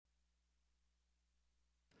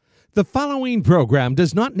The following program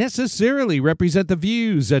does not necessarily represent the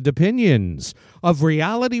views and opinions of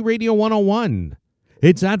Reality Radio 101,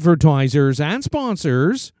 its advertisers and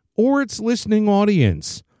sponsors, or its listening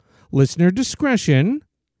audience. Listener discretion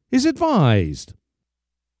is advised.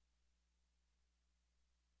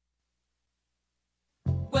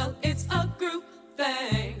 Well, it's a group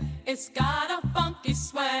thing. It's got a funky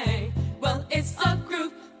swing. Well, it's a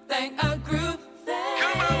group thing, a group thing.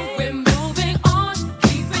 Come on. We're moving on,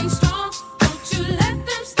 keeping strong. Don't you let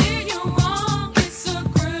them steer you wrong. It's a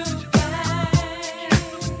group thing.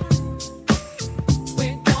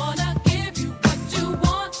 We're gonna give you what you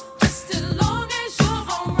want, just as long as you're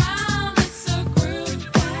around. It's a group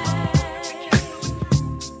thing.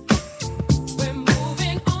 We're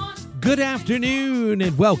moving on. Good afternoon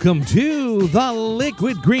and welcome to the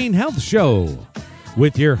Liquid Green Health Show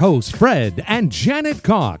with your hosts Fred and Janet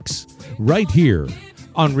Cox right here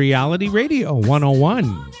on Reality Radio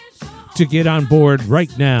 101. To get on board right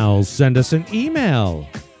now, send us an email.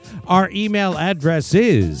 Our email address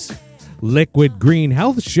is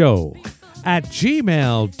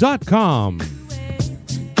liquidgreenhealthshow@gmail.com.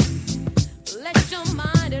 Let your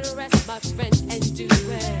mind at rest, my friend, and do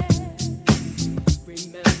it.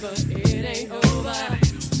 Remember, it ain't over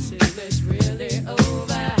till it's really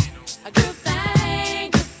over. A good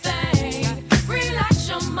thing, relax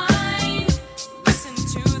your mind. Listen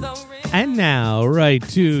to the rhythm. And now, right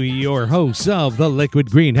to your hosts of the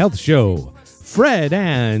Liquid Green Health Show, Fred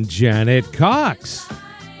and Janet Cox.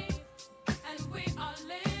 And we are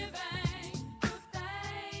living. Good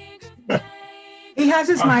thing. He has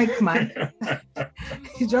his mic, man.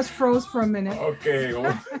 He just froze for a minute. Okay,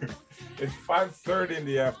 well, it's 5:30 in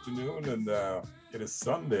the afternoon, and it is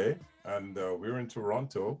Sunday, and we're in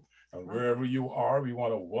Toronto. And wherever you are, we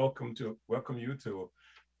want to welcome you to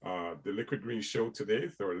the Liquid Green Show today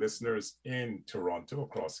for our listeners in Toronto,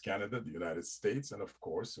 across Canada, the United States, and of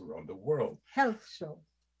course around the world. Health show.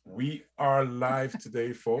 We are live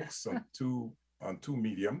today, folks, on two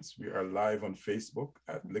mediums. We are live on Facebook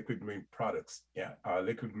at Liquid Green Products,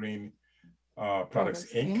 Liquid Green Products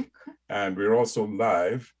Inc. And we're also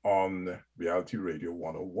live on Reality Radio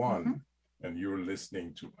 101, and you're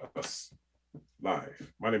listening to us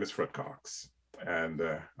live. My name is Fred Cox, and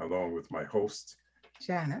along with my host,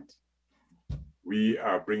 Janet. we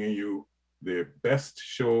are bringing you the best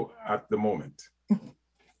show at the moment.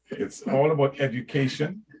 It's all about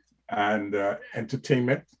education and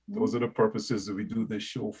entertainment. Those are the purposes that we do this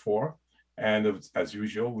show for. And as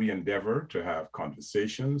usual, we endeavor to have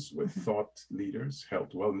conversations with thought leaders,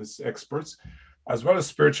 health wellness experts, as well as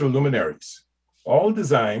spiritual luminaries, all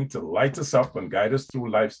designed to light us up and guide us through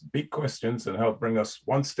life's big questions and help bring us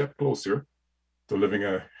one step closer to living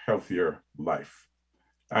a healthier life.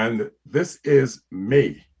 And this is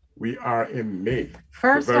May. We are in May.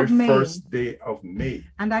 First the very of May. first day of May.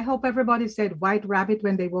 And I hope everybody said white rabbit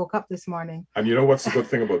when they woke up this morning. And you know what's the good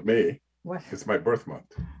thing about May? What? It's my birth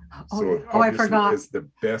month. Oh, I obviously forgot. It's the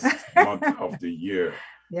best month of the year.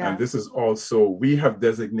 Yeah. And this is also, we have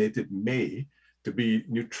designated May to be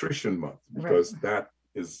Nutrition Month, because that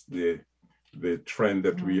is the trend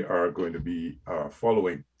that we are going to be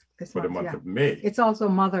following This for the month, month yeah. of May. It's also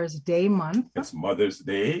Mother's Day month. It's Mother's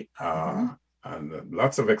Day, and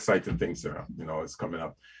lots of exciting things there. It's coming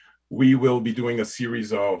up. We will be doing a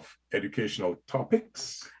series of educational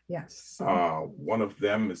topics. Yes. One of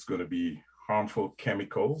them is going to be harmful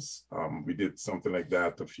chemicals. We did something like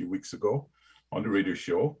that a few weeks ago on the radio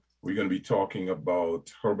show. We're going to be talking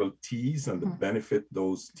about herbal teas and the benefit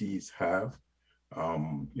those teas have,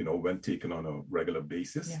 when taken on a regular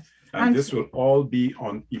basis. Yes. And this will all be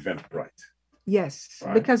on Eventbrite. Yes,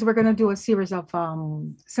 Right. because we're going to do a series of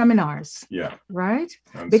seminars, Yeah. right?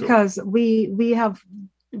 And Because we have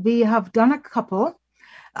done a couple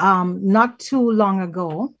not too long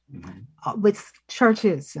ago with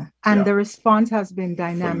churches, and Yeah. the response has been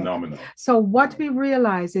dynamic. phenomenal. So what we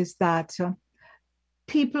realize is that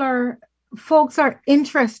folks are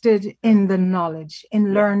interested in the knowledge,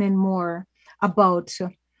 in learning more about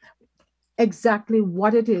exactly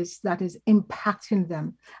what it is that is impacting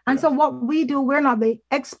them. And so what we do, we're not the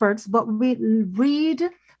experts, but we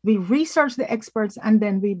research the experts, and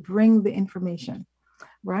then we bring the information,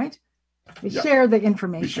 right? We share the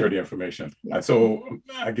information. We share the information. Yeah. And so,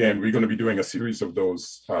 again, we're going to be doing a series of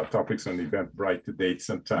those topics on Eventbrite. The dates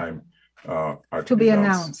and time are To be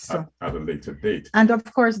announced. at a later date. And of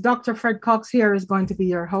course, Dr. Fred Cox here is going to be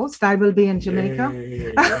your host. I will be in Jamaica.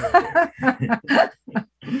 Yay.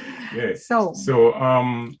 Yes. So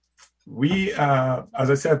we, as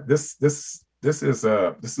I said, this is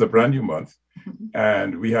a brand new month,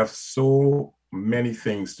 and we have so many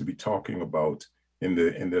things to be talking about in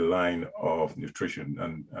the line of nutrition.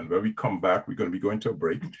 And when we come back, we're going to be going to a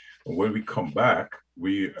break. And when we come back,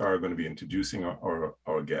 we are going to be introducing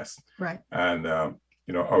our guest. Right. And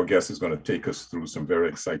our guest is going to take us through some very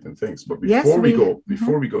exciting things. But Yes, before we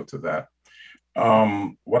we- go to that,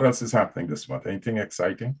 what else is happening this month? Anything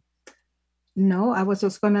exciting? No, I was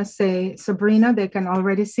just going to say, Sabrina, they can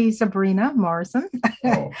already see Sabrina Morrison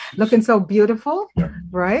Oh, looking so beautiful, Yeah.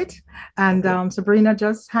 right? And Sabrina,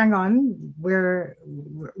 just hang on.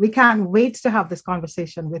 We can't wait to have this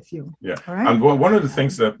conversation with you. Yeah. All right. And one of the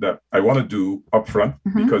things that I want to do up front,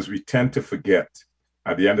 Mhm. because we tend to forget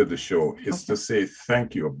at the end of the show, is to say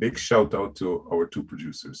thank you. A big shout out to our two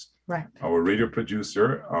producers. Right. Our radio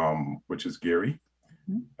producer, which is Gary.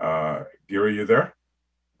 Mhm. Gary, you there?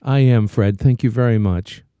 I am, Fred. Thank you very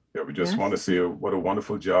much. Yeah, we just Yes. want to say what a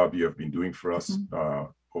wonderful job you have been doing for us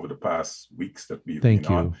over the past weeks that we've Thank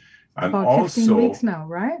been on. you. And About 15 also, weeks now,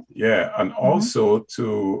 right? yeah, and also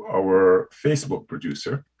to our Facebook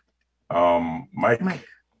producer, Mike. Mike.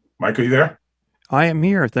 Mike, are you there? I am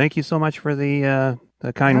here. Thank you so much for the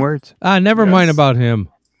kind Yeah. words. Never mind Yes. about him.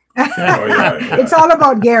 Oh, yeah. It's all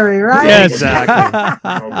about Gary, right? Yes. Exactly.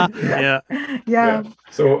 Yeah. Yeah. Yeah.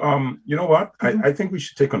 So, you know what? I think we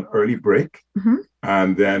should take an early break. Mhm.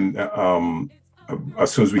 And then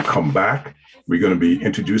as soon as we come back, we're going to be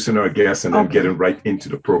introducing our guests and then Okay. getting right into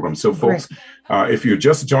the program. So, folks, if you're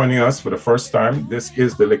just joining us for the first time, this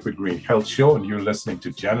is the Liquid Green Health Show, and you're listening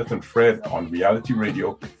to Janet and Fred on Reality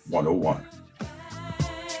Radio 101.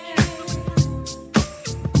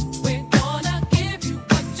 We're gonna give you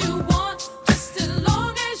what you want, just as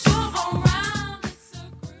long as you're around. It's a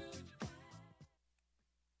groove.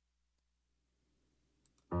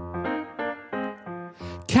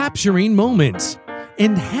 Capturing moments,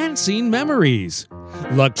 enhancing memories,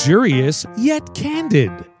 luxurious yet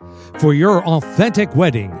candid. For your authentic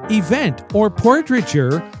wedding, event, or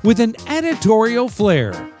portraiture with an editorial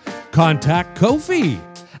flair, contact Kofi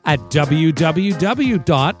at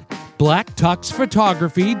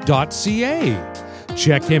www.blacktuxphotography.ca.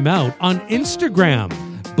 Check him out on Instagram,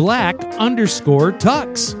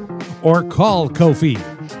 black_tux, or call Kofi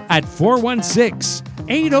at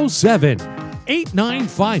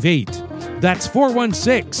 416-807-8958. That's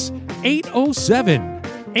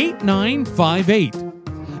 416-807-8958.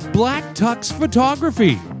 Black Tux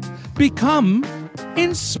Photography. Become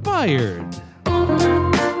inspired.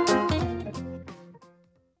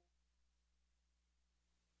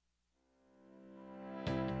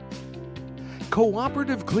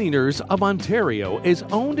 Cooperative Cleaners of Ontario is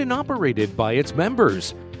owned and operated by its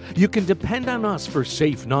members. You can depend on us for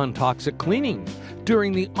safe, non-toxic cleaning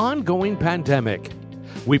during the ongoing pandemic.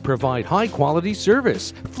 We provide high-quality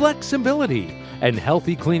service, flexibility, and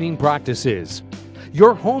healthy cleaning practices.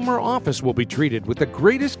 Your home or office will be treated with the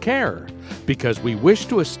greatest care because we wish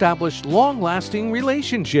to establish long-lasting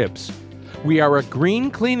relationships. We are a green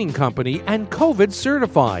cleaning company and COVID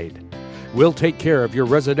certified. We'll take care of your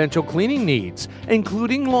residential cleaning needs,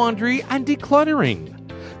 including laundry and decluttering.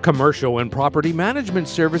 Commercial and property management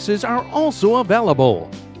services are also available.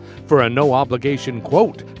 For a no-obligation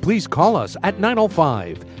quote, please call us at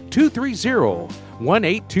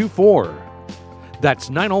 905-230-1824. That's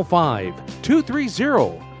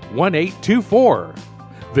 905-230-1824.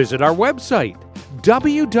 Visit our website,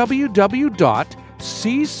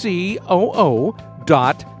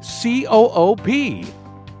 www.ccoo.coop.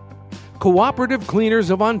 Cooperative Cleaners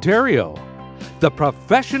of Ontario. The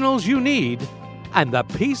professionals you need and the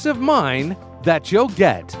peace of mind that you'll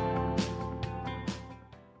get.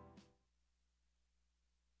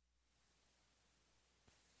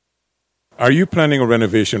 Are you planning a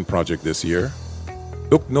renovation project this year?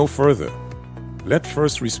 Look no further. Let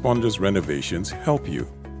First Responders Renovations help you.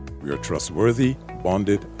 We are trustworthy,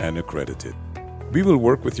 bonded, and accredited. We will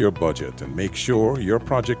work with your budget and make sure your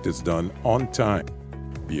project is done on time,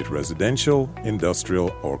 be it residential,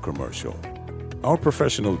 industrial, or commercial. Our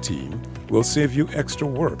professional team will save you extra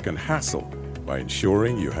work and hassle by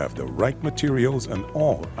ensuring you have the right materials and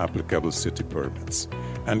all applicable city permits,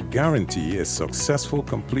 and guarantee a successful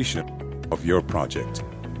completion of your project,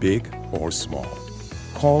 big or small.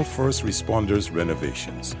 Call First Responders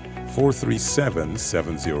Renovations,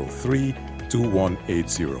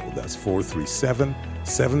 437-703-2180. That's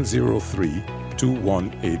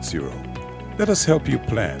 437-703-2180. Let us help you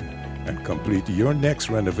plan and complete your next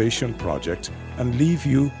renovation project and leave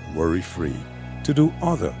you worry-free to do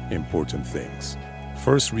other important things.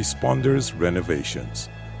 First Responders Renovations,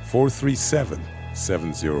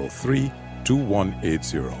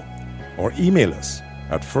 437-703-2180. Or email us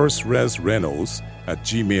at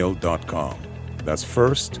firstresrenos@gmail.com. That's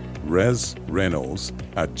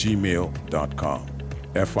firstresrenos@gmail.com.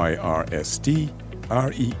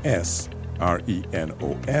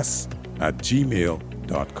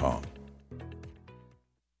 FIRSTRESRENOS@gmail.com.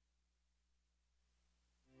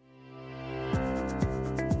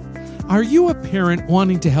 Are you a parent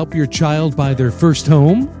wanting to help your child buy their first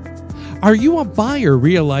home? Are you a buyer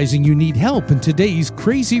realizing you need help in today's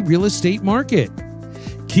crazy real estate market?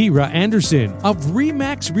 Kira Anderson of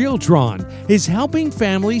Remax Realtron is helping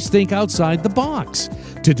families think outside the box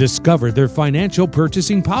to discover their financial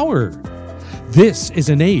purchasing power. This is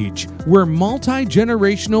an age where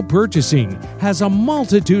multi-generational purchasing has a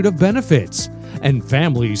multitude of benefits, and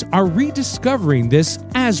families are rediscovering this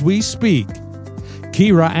as we speak.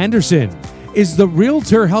 Kira Anderson is the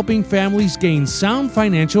realtor helping families gain sound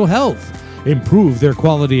financial health, improve their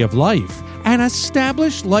quality of life, and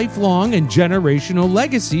establish lifelong and generational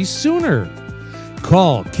legacies sooner.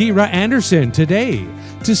 Call Kira Anderson today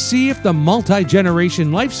to see if the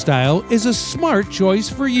multi-generation lifestyle is a smart choice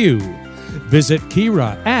for you. Visit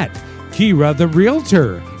Kira at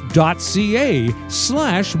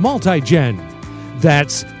kiratherealtor.ca/multigen.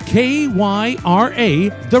 That's KYRA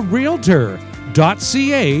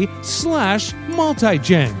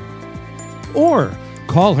therealtor.ca/multigen. Or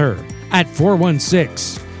call her at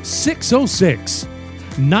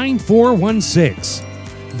 416-606-9416.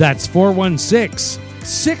 That's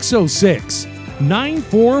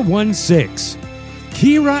 416-606-9416.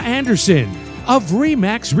 Kira Anderson of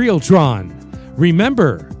Remax Realtron.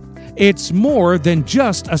 Remember, it's more than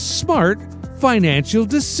just a smart financial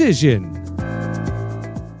decision.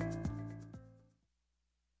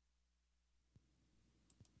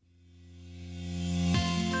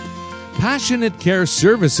 Passionate Care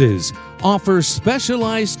Services offers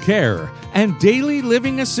specialized care and daily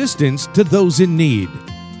living assistance to those in need.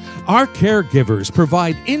 Our caregivers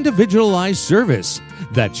provide individualized service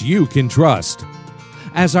that you can trust.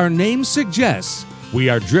 As our name suggests, we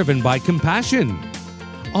are driven by compassion.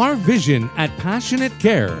 Our vision at Passionate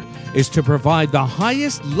Care is to provide the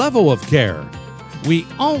highest level of care. We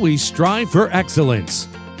always strive for excellence.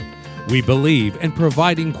 We believe in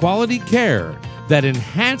providing quality care that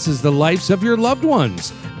enhances the lives of your loved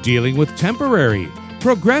ones dealing with temporary,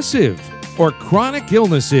 progressive, or chronic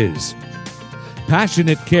illnesses.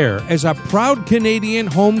 Passionate Care is a proud Canadian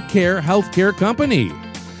home care healthcare company,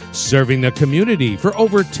 serving the community for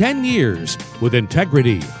over 10 years with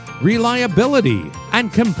integrity, reliability,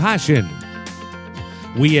 and compassion.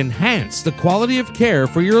 We enhance the quality of care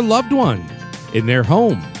for your loved one in their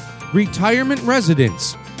home, retirement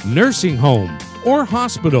residence, nursing home, or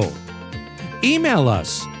hospital. Email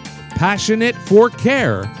us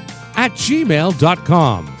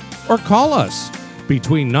passionate4care@gmail.com or call us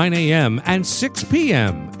between 9 a.m. and 6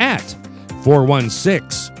 p.m. at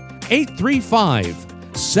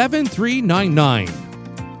 416-835-7399.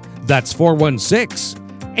 That's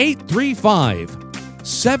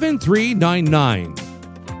 416-835-7399.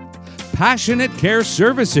 Passionate Care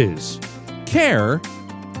Services. Care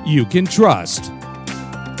you can trust.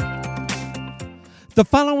 The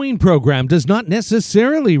following program does not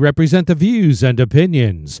necessarily represent the views and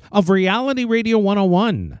opinions of Reality Radio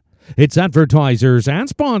 101, its advertisers and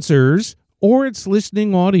sponsors, or its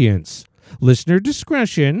listening audience. Listener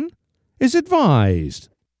discretion is advised.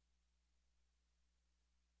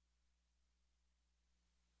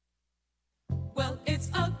 Well, it's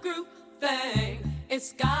a group thing.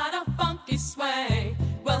 It's got a funky sway.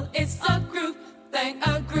 Well, it's a group thing,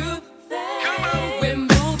 a group thing. Come on. We're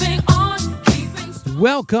moving on, keeping strong.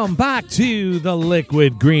 Welcome back to the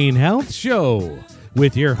Liquid Green Health Show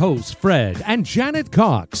with your hosts Fred and Janet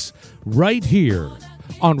Cox, right here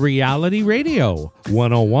on Reality Radio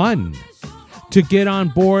 101. To get on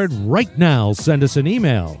board right now, send us an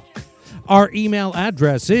email. Our email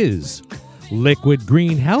address is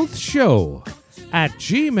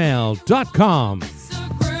liquidgreenhealthshow@gmail.com. It's a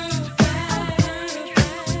group thing.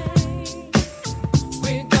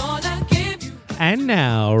 We're gonna give you And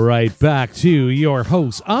now, right back to your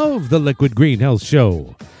hosts of the Liquid Green Health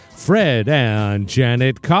Show, Fred and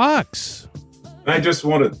Janet Cox. I just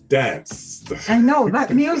want to dance. I know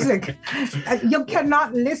that music. You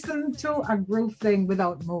cannot listen to a groove thing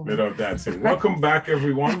without moving. Without dancing. Welcome back,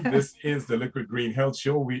 everyone. This is the Liquid Green Health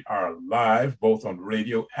Show. We are live both on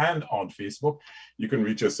radio and on Facebook. You can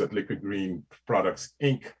reach us at Liquid Green Products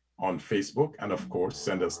Inc. on Facebook. And of course,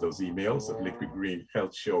 send us those emails at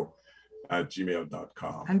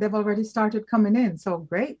liquidgreenhealthshow@gmail.com. And they've already started coming in, so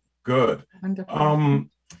great. Good. Wonderful.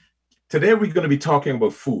 Today we're going to be talking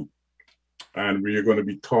about food. And we're going to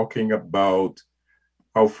be talking about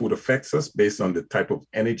how food affects us based on the type of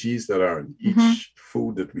energies that are in each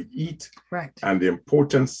food that we eat, Right. and the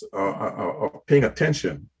importance of paying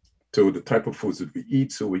attention to the type of foods that we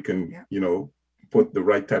eat so we can, put the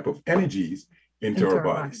right type of energies into our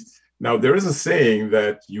bodies. Now, there is a saying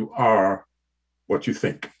that you are what you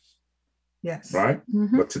think. Yes. Right?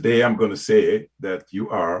 Mm-hmm. But today I'm going to say that you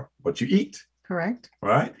are what you eat. Correct.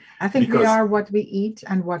 Right? I think we are what we eat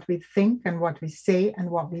and what we think and what we say and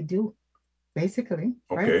what we do, basically.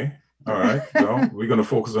 Okay. Right? All right. So we're going to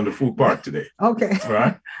focus on the food part today. Okay.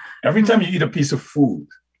 Right? Every time you eat a piece of food,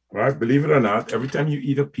 right? Believe it or not, every time you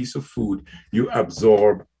eat a piece of food, you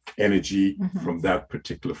absorb energy from that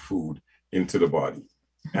particular food into the body.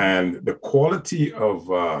 And the quality of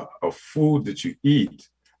food that you eat,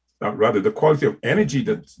 rather the quality of energy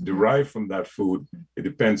that's derived from that food, it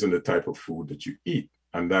depends on the type of food that you eat.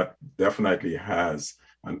 And that definitely has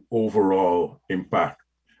an overall impact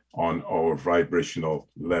on our vibrational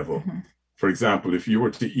level. For example, if you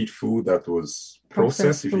were to eat food that was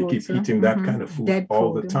processed, if you keep eating that kind of food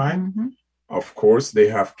all the time, of course, they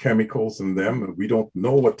have chemicals in them. And we don't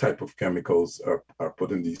know what type of chemicals are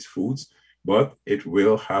put in these foods, but it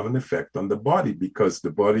will have an effect on the body because the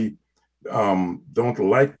body don't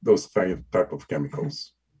like those type of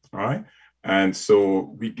chemicals, all right? And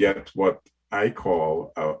so we get what I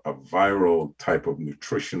call a viral type of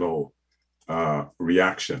nutritional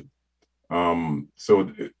reaction.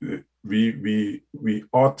 So we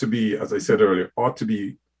ought to be, as I said earlier, ought to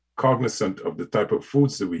be cognizant of the type of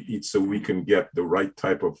foods that we eat so we can get the right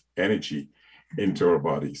type of energy into our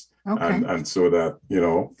bodies. Okay. And so that,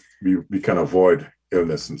 we can avoid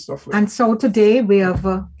illness and stuff like that. And so today we have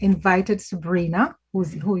invited Sabrina,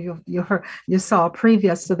 who you saw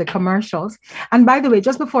previous to the commercials. And by the way,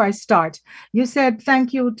 just before I start, you said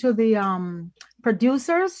thank you to the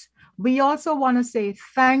producers. We also want to say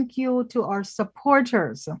thank you to our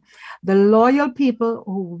supporters, the loyal people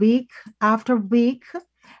who week after week,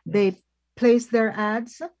 they place their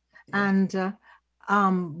ads, and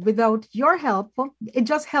without your help, it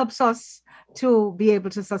just helps us to be able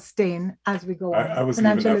to sustain as we go on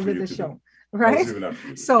financially with the show, right?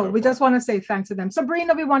 So we just want to say thanks to them.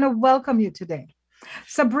 Sabrina, we want to welcome you today.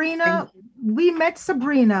 Sabrina, we met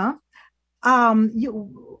Sabrina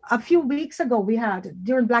a few weeks ago. We had,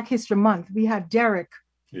 during Black History Month, we had Derek.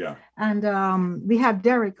 Yeah. And we had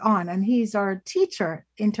Derek on, and he's our teacher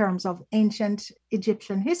in terms of ancient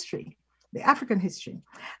Egyptian history, the African history.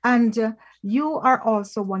 And you are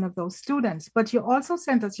also one of those students, but you also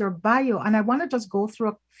sent us your bio. And I want to just go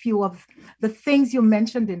through a few of the things you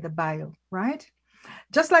mentioned in the bio, right?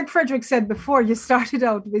 Just like Frederick said before, you started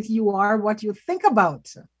out with you are what you think about,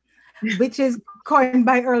 which is coined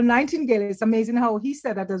by Earl Nightingale. It's amazing how he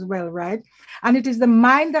said that as well, right? And it is the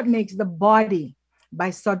mind that makes the body, by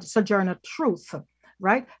Sojourner Truth,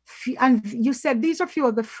 right? And you said these are a few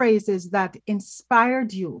of the phrases that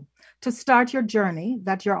inspired you to start your journey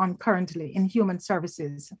that you're on currently in human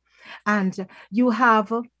services. And you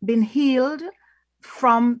have been healed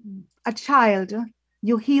from a child.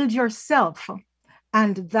 You healed yourself.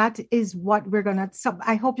 And that is what we're going to,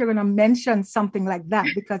 I hope you're going to mention something like that,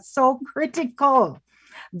 because so critical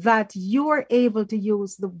that you are able to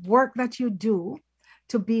use the work that you do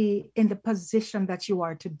to be in the position that you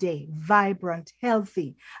are today, vibrant,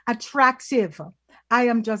 healthy, attractive. I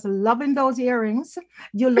am just loving those earrings.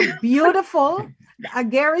 You look beautiful.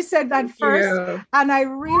 Gary said that first, and I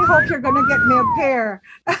really hope you're going to get me a pair.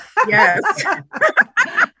 Yes.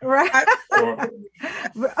 Right.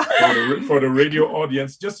 For the radio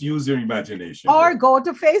audience, just use your imagination. Or go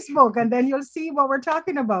to Facebook, and then you'll see what we're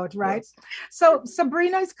talking about, right? Yes. So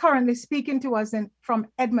Sabrina is currently speaking to us from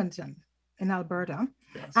Edmonton in Alberta.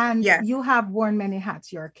 Yes. And you have worn many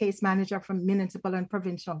hats. You're a case manager for municipal and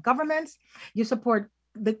provincial governments. You support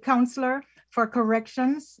the counselor for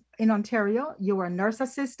corrections in Ontario. You are a nurse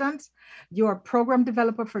assistant. You're a program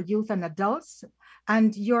developer for youth and adults.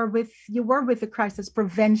 And you were with the crisis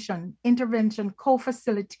prevention, intervention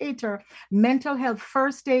co-facilitator, mental health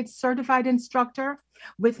first aid certified instructor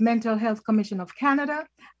with Mental Health Commission of Canada,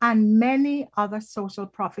 and many other social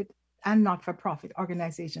profit and not-for-profit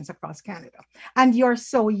organizations across Canada. And you're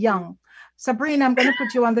so young. Sabrina, I'm going to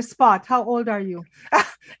put you on the spot. How old are you?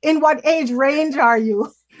 In what age range are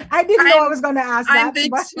you? I didn't know I was going to ask that.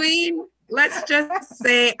 Let's just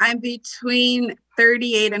say I'm between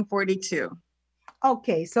 38 and 42.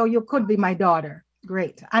 Okay, so you could be my daughter.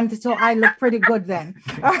 Great. And so I look pretty good then.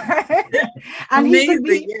 All right. And amazing, he could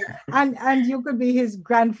be, and you could be his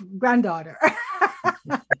granddaughter.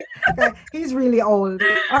 He's really old.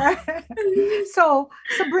 All right. So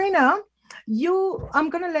Sabrina, I'm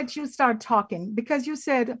going to let you start talking, because you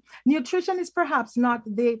said nutrition is perhaps not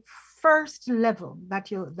the first level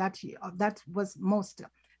that you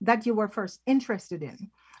were first interested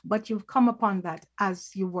in. but you've come upon that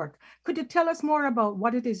as you work. Could you tell us more about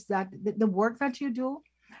what it is that the work that you do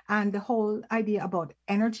and the whole idea about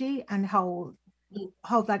energy and how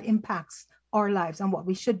that impacts our lives and what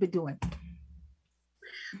we should be doing?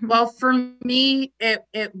 Well, for me,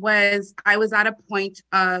 it was, I was at a point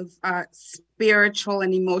of spiritual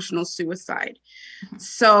and emotional suicide.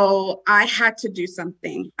 So I had to do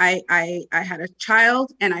something. I had a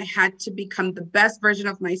child and I had to become the best version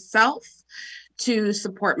of myself to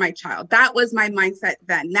support my child. That was my mindset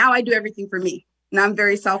then. Now I do everything for me. Now I'm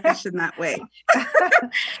very selfish in that way.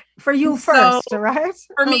 For you first, right?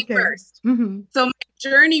 For me first. Mm-hmm. So my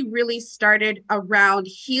journey really started around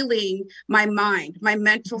healing my mind, my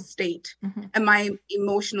mental state, and my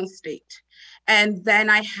emotional state. And then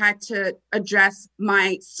I had to address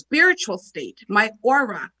my spiritual state, my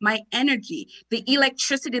aura, my energy, the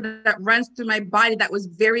electricity that runs through my body that was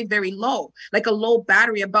very, very low, like a low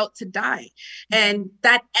battery about to die. And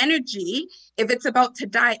that energy, if it's about to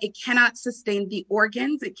die, it cannot sustain the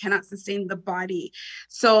organs, it cannot sustain the body.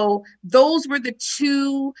 So those were the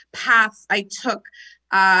two paths I took,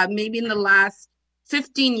 maybe in the last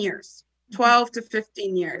 15 years. 12 to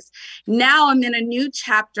 15 years. Now I'm in a new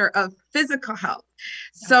chapter of physical health.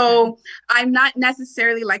 So I'm not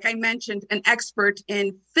necessarily, like I mentioned, an expert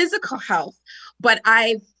in physical health, but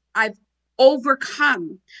I've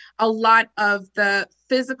overcome a lot of the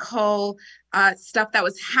physical stuff that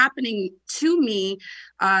was happening to me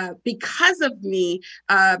because of me,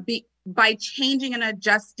 by changing and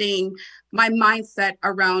adjusting my mindset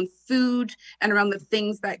around food and around the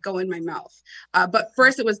things that go in my mouth. But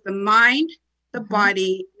first it was the mind, the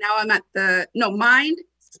body. Now I'm at mind,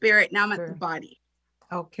 spirit. Now I'm at the body.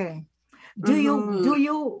 Okay. Do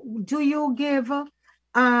you give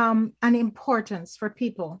an importance for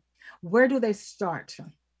people? Where do they start?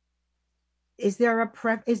 Is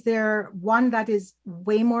there one that is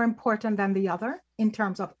way more important than the other in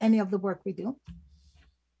terms of any of the work we do?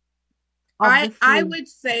 I would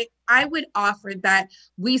say, I would offer that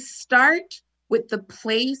we start with the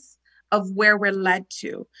place of where we're led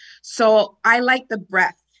to. So I like the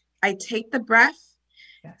breath. I take the breath.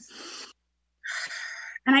 Yes.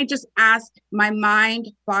 And I just ask my mind,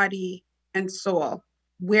 body, and soul,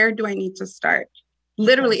 where do I need to start?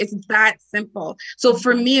 Literally, it's that simple. So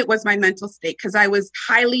for me, it was my mental state because I was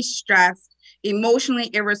highly stressed, emotionally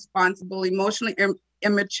irresponsible, emotionally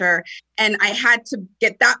immature, and I had to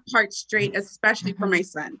get that part straight, especially for my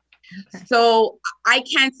son. Okay. So I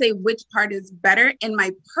can't say which part is better. In my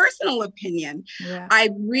personal opinion, I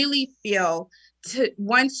really feel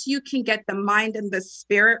once you can get the mind and the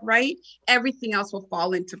spirit right, everything else will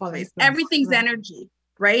fall into place. Everything's energy,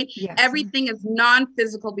 right? Yes. Everything is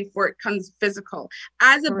non-physical before it comes physical.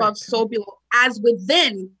 As above, so below. As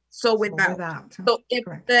within, so without. So if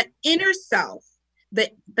the inner self, the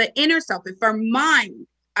inner self, if our mind,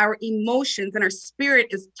 our emotions, and our spirit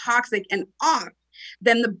is toxic and off,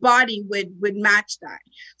 then the body would match that.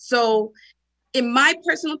 So in my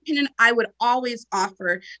personal opinion, I would always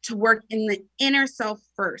offer to work in the inner self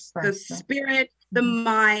first, the spirit, the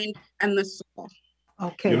mind, and the soul.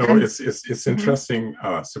 Okay. You know, it's interesting,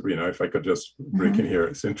 Sabrina, if I could just break in here.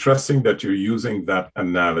 It's interesting that you're using that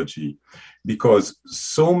analogy because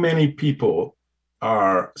so many people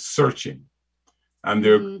are searching and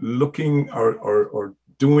they're looking or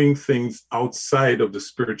doing things outside of the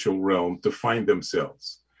spiritual realm to find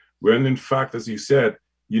themselves. When in fact, as you said,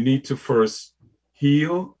 you need to first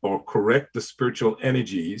heal or correct the spiritual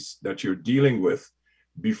energies that you're dealing with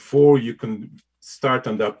before you can start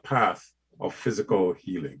on that path of physical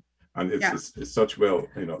healing. And it's such well,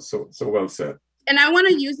 so well said. And I want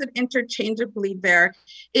to use it interchangeably there.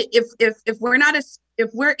 If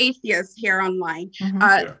we're atheists here online,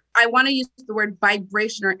 I want to use the word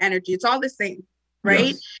vibration or energy. It's all the same,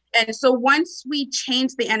 right? Yes. And so once we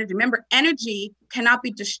change the energy, remember, energy cannot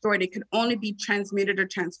be destroyed. It can only be transmuted or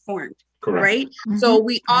transformed. Correct. Right? So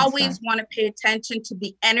we always want to pay attention to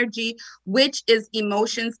the energy, which is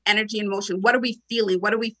emotions, energy, and motion. What are we feeling?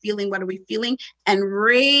 What are we feeling? What are we feeling? And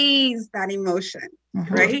raise that emotion,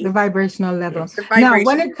 right? The vibrational level. Yes. Now,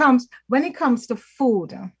 when it comes to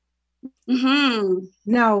food,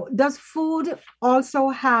 now, does food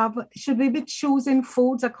also should we be choosing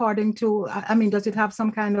foods according to, does it have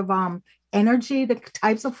some kind of energy, the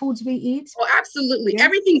types of foods we eat? Oh, absolutely. Yeah.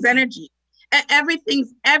 Everything's energy.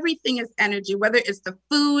 Everything is energy, whether it's the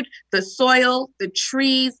food, the soil, the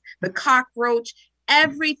trees, the cockroach,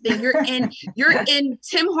 everything. You're in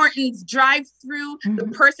Tim Hortons drive-through. The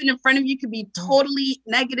person in front of you could be totally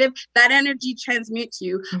negative. That energy transmutes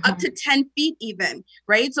you up to 10 feet even,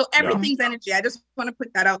 right? So everything's energy. I just want to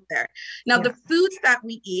put that out there. Now, the foods that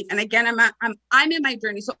we eat, and again, I'm in my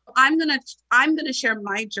journey, so I'm gonna share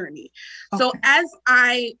my journey. So as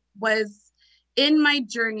I was in my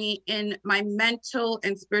journey, in my mental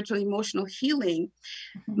and spiritual emotional healing,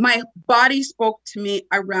 my body spoke to me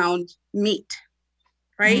around meat.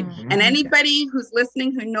 Right. And anybody who's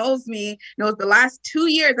listening who knows me knows the last 2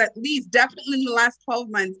 years, at least, definitely in the last 12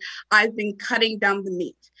 months, I've been cutting down the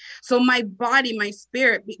meat. So my body, my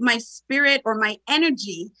spirit or my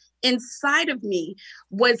energy inside of me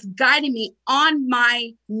was guiding me on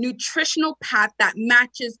my nutritional path that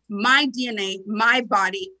matches my DNA, my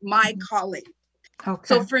body, my calling. Okay.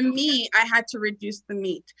 So for me, I had to reduce the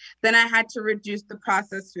meat. Then I had to reduce the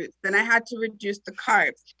processed foods. Then I had to reduce the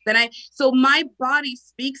carbs. So my body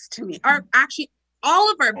speaks to me.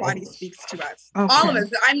 All of our body speaks to us. Okay. All of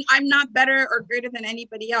us. I'm not better or greater than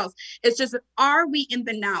anybody else. It's just, are we in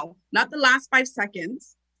the now? Not the last 5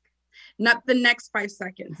 seconds, not the next 5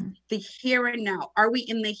 seconds, the here and now. Are we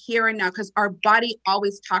in the here and now? Because our body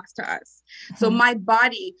always talks to us. So my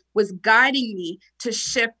body was guiding me to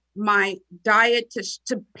shift my diet,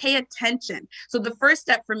 to pay attention. So the first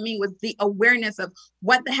step for me was the awareness of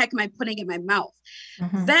what the heck am I putting in my mouth?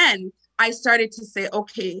 Then I started to say,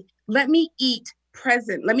 okay, let me eat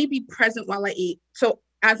present. Let me be present while I eat. So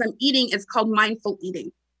as I'm eating, it's called mindful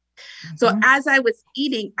eating. So as I was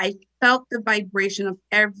eating, I felt the vibration of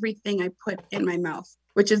everything I put in my mouth,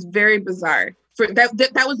 which is very bizarre.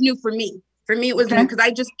 That was new for me. For me, it was new because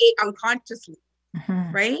I just ate unconsciously,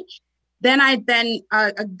 right? Then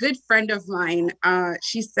a good friend of mine,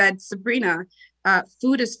 she said, Sabrina,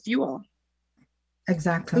 food is fuel.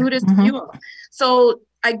 Exactly. Food is fuel. So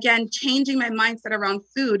again, changing my mindset around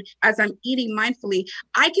food as I'm eating mindfully,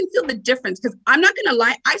 I can feel the difference because I'm not going to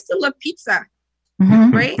lie, I still love pizza.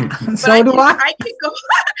 Right? So I can go,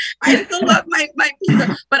 I still love my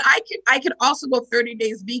pizza, but I could also go 30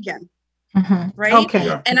 days vegan. Right. Okay.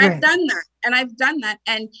 Yeah. And I've done that.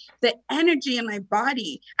 And the energy in my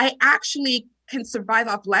body, I actually can survive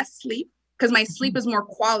off less sleep because my sleep is more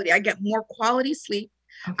quality. I get more quality sleep.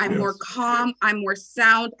 I'm more calm. I'm more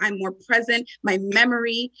sound. I'm more present. My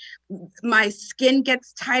memory, my skin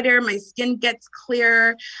gets tighter. My skin gets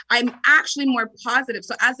clearer. I'm actually more positive.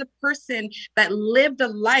 So as a person that lived a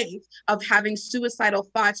life of having suicidal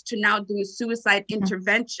thoughts to now doing suicide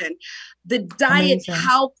intervention, the diet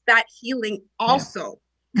helped that healing also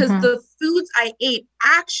because the foods I ate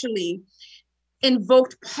actually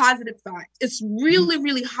invoked positive thoughts. It's really,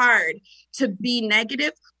 really hard to be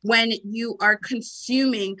negative when you are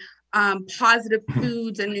consuming positive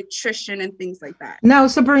foods and nutrition and things like that. Now,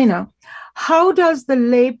 Sabrina, how does the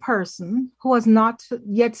lay person who has not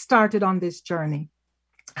yet started on this journey,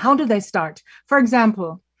 how do they start? For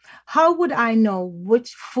example, how would I know which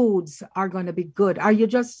foods are going to be good? Are you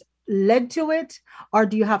just led to it, or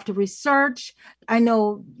do you have to research? I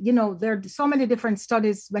know, there are so many different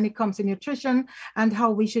studies when it comes to nutrition and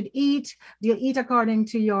how we should eat. Do you eat according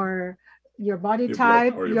to your body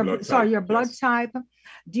type, your blood type?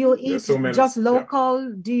 Do you eat just local?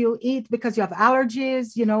 Yeah. Do you eat because you have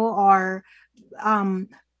allergies, or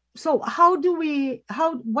so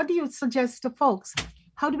what do you suggest to folks?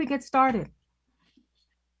 How do we get started?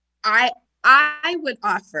 I would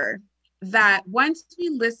offer that once we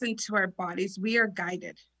listen to our bodies, we are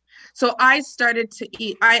guided. So I started to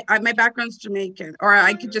eat, my background's Jamaican, or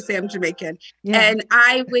I could just say I'm Jamaican, and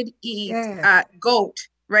I would eat goat,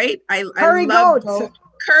 right? I love goat.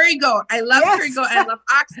 Curry goat. I love curry goat. I love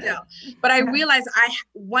oxtail. But I realized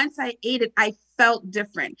once I ate it, I felt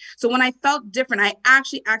different. So when I felt different, I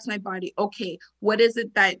actually asked my body, okay, what is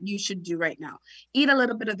it that you should do right now? Eat a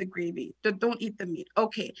little bit of the gravy. Don't eat the meat.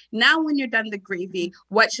 Okay, now when you're done the gravy,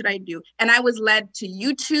 what should I do? And I was led to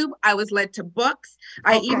YouTube. I was led to books.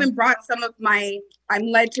 I even brought I'm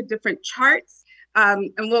led to different charts.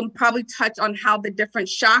 And we'll probably touch on how the different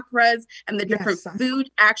chakras and the different food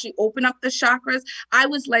actually open up the chakras. I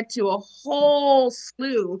was led to a whole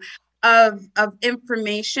slew of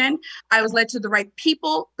information. I was led to the right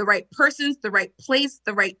people, the right persons, the right place,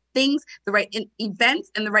 the right things, the right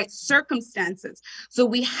events, and the right circumstances. So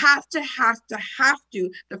we have to.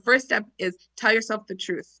 The first step is tell yourself the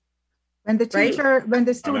truth. When the teacher, when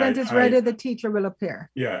the student is ready, the teacher will appear.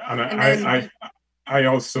 Yeah, and I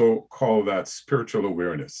also call that spiritual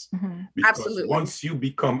awareness. Because once you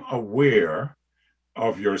become aware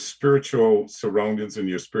of your spiritual surroundings and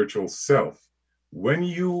your spiritual self, when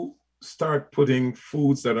you start putting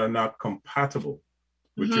foods that are not compatible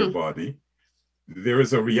with your body, there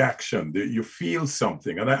is a reaction. You feel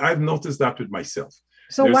something. And I've noticed that with myself.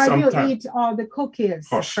 So why do you eat all the cookies?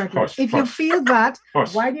 If you feel that,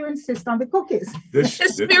 why do you insist on the cookies? The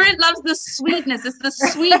spirit loves the sweetness. It's the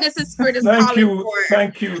sweetness the spirit is calling for.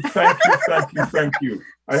 Thank you.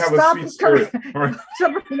 I have a sweet spirit. Right.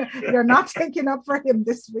 You're not taking up for him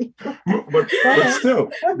this week. but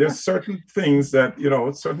still, there's certain things that,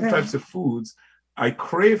 certain types of foods, I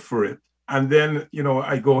crave for it. And then,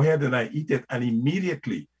 I go ahead and I eat it. And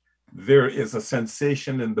immediately there is a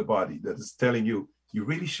sensation in the body that is telling you, you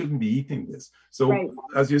really shouldn't be eating this. So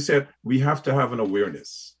as you said, we have to have an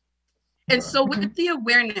awareness. And so with the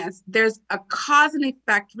awareness, there's a cause and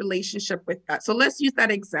effect relationship with that. So let's use that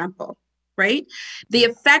example, right? The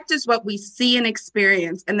effect is what we see and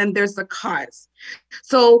experience, and then there's the cause.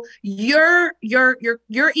 So your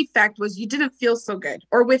effect was you didn't feel so good,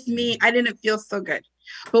 or with me, I didn't feel so good.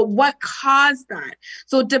 But what caused that?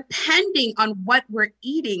 So depending on what we're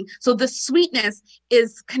eating, so the sweetness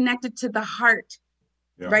is connected to the heart.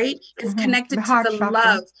 Right? It's connected to the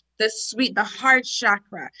love, the sweet, the heart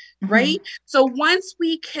chakra, right? So once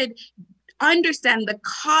we could understand the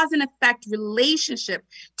cause and effect relationship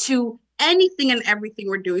to anything and everything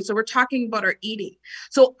we're doing. So we're talking about our eating.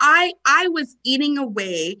 So I was eating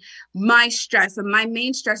away my stress, and my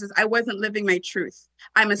main stress is I wasn't living my truth.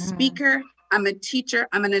 I'm a speaker. I'm a teacher.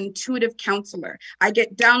 I'm an intuitive counselor. I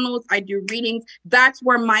get downloads. I do readings. That's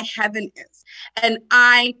where my heaven is. And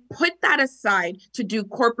I put that aside to do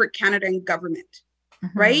corporate Canada and government.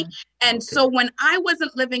 Right. And so when I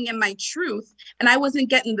wasn't living in my truth and I wasn't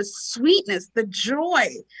getting the sweetness, the joy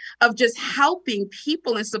of just helping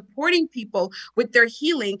people and supporting people with their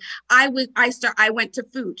healing, I went to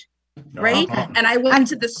food. Right. And I went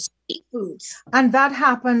to the sweet foods. And that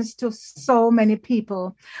happens to so many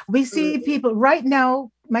people. We see people right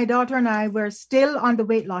now. My daughter and I, we're still on the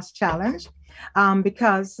weight loss challenge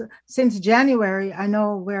because since January, I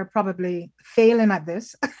know we're probably failing at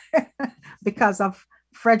this because of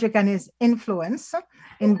Frederick and his influence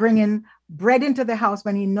in bringing bread into the house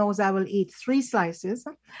when he knows I will eat 3 slices.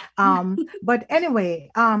 But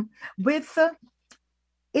anyway,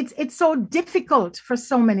 it's so difficult for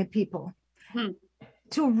so many people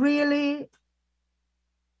to really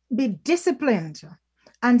be disciplined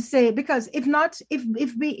and say, because if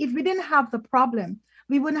we didn't have the problem,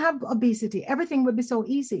 we wouldn't have obesity. Everything would be so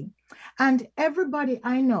easy. And everybody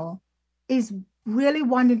I know is really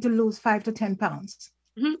wanting to lose 5 to 10 pounds,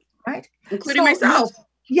 right? Including myself.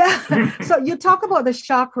 Yeah. So you talk about the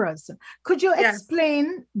chakras. Could you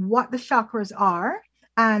explain what the chakras are?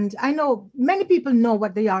 And I know many people know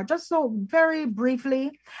what they are, just so very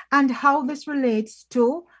briefly, and how this relates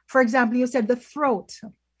to, for example, you said the throat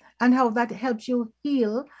and how that helps you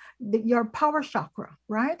heal your power chakra,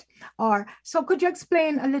 right? So could you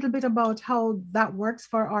explain a little bit about how that works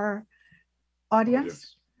for our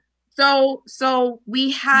audience? So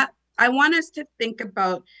I want us to think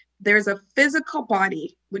about, there's a physical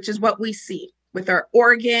body, which is what we see with our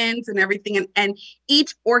organs and everything. And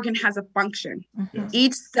each organ has a function.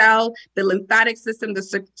 Each cell, the lymphatic system,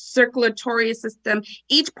 the circulatory system,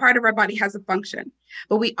 each part of our body has a function.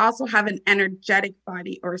 But we also have an energetic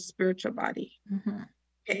body or a spiritual body.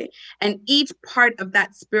 Okay. And each part of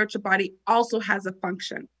that spiritual body also has a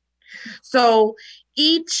function. So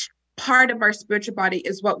each part of our spiritual body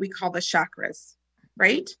is what we call the chakras,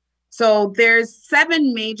 right? So there's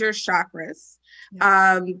 7 major chakras.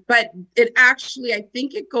 But it actually, I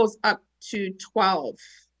think it goes up to 12.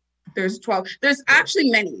 There's 12. There's actually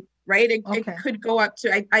many, right? It could go up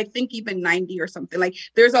to, I think even 90 or something. Like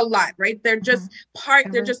there's a lot, right? They're just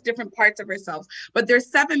they're just different parts of ourselves. But there's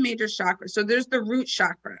 7 major chakras. So there's the root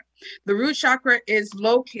chakra. The root chakra is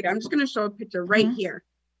located. I'm just going to show a picture right here.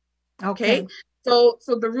 Okay. So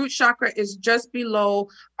the root chakra is just below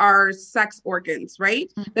our sex organs,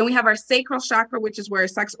 right? Then we have our sacral chakra, which is where our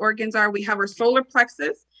sex organs are. We have our solar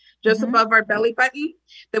plexus just above our belly button.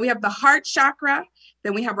 Then we have the heart chakra.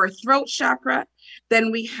 Then we have our throat chakra.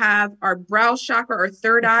 Then we have our brow chakra or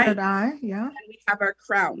third eye. Third eye, yeah. And we have our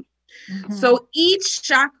crown. So each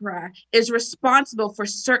chakra is responsible for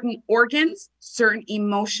certain organs, certain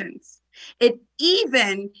emotions. It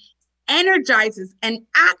even energizes and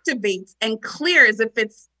activates and clears if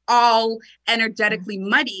it's all energetically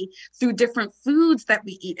muddy through different foods that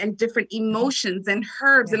we eat and different emotions and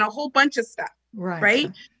herbs and a whole bunch of stuff.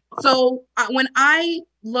 Right. So when I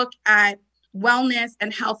look at wellness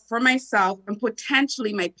and health for myself and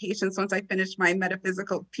potentially my patients once I finish my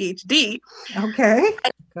metaphysical PhD. Okay,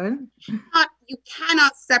 good. You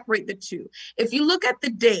cannot separate the two. If you look at the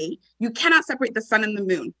day, you cannot separate the sun and the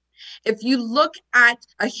moon. If you look at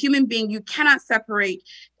a human being, you cannot separate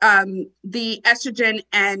the estrogen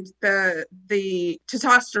and the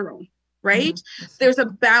testosterone, right? There's a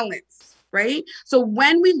balance, right? So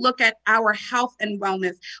when we look at our health and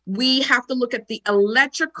wellness, we have to look at the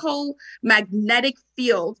electrical magnetic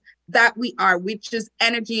field that we are, which is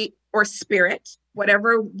energy or spirit,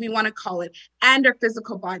 whatever we want to call it, and our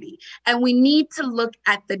physical body. And we need to look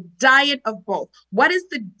at the diet of both. What is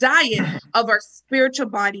the diet of our spiritual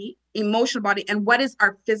body, emotional body, and what is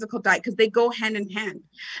our physical diet? Because they go hand in hand.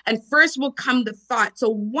 And first will come the thought. So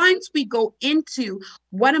once we go into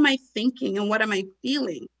what am I thinking and what am I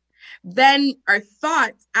feeling, then our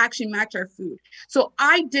thoughts actually match our food. So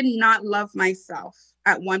I did not love myself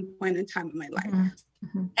at one point in time in my life.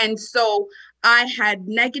 And so I had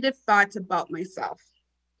negative thoughts about myself.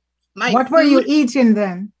 What were you eating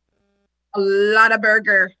then? A lot of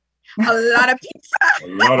burger, a lot of pizza, A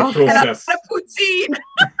lot of processed. a lot of poutine.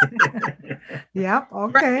 Yep.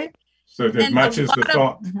 Okay. Right? So it And matches the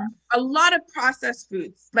thought. A lot of processed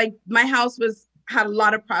foods. Like my house had a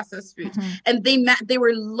lot of processed foods, and they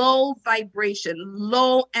were low vibration,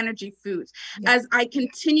 low energy foods. As I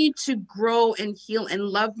continued to grow and heal and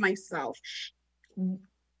love myself,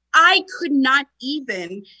 I could not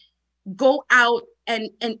even go out and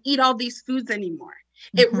eat all these foods anymore.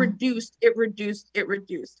 It reduced.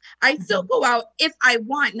 I still go out if I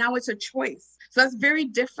want. Now it's a choice. So that's very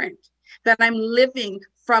different, that I'm living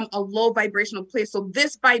from a low vibrational place. So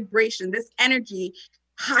this vibration, this energy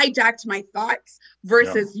hijacked my thoughts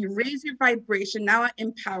versus you raise your vibration. Now I'm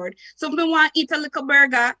empowered. So if I want to eat a little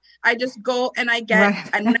burger, I just go and I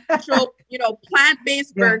get a natural,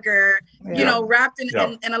 plant-based burger, wrapped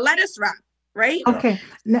in a lettuce wrap, right? Okay.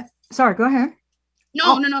 Sorry, go ahead.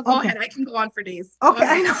 No, go ahead. I can go on for days. Okay,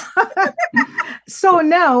 I know. So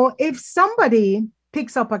now if somebody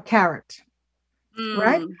picks up a carrot,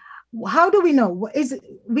 right? How do we know?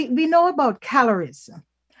 We know about calories.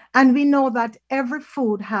 And we know that every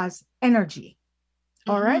food has energy.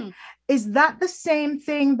 All right. Is that the same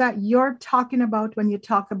thing that you're talking about when you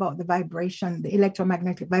talk about the vibration, the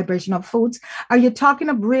electromagnetic vibration of foods? Are you talking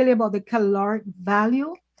really about the caloric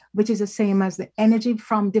value, which is the same as the energy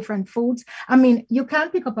from different foods? I mean, you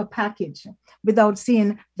can't pick up a package without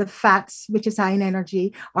seeing the fats, which is high in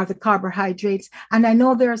energy, or the carbohydrates. And I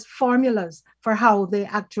know there's formulas for how they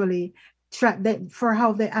actually for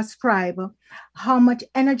how they ascribe how much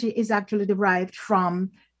energy is actually derived from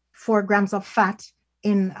 4 grams of fat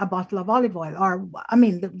in a bottle of olive oil. Or, I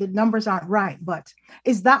mean, the numbers aren't right, but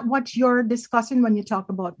is that what you're discussing when you talk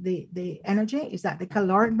about the energy? Is that the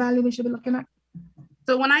caloric value we should be looking at?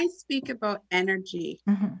 So when I speak about energy,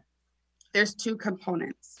 there's 2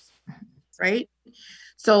 components, right?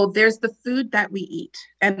 So there's the food that we eat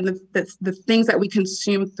and the things that we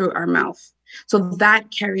consume through our mouth. So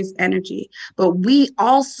that carries energy, but we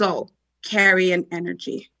also carry an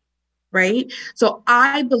energy, right? So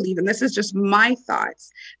I believe, and this is just my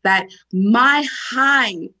thoughts, that my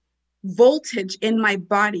high voltage in my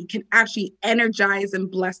body can actually energize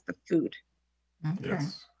and bless the food. Okay.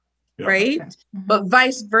 Yes. Right? But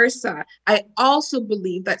vice versa. I also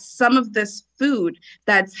believe that some of this food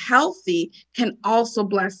that's healthy can also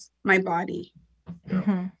bless my body.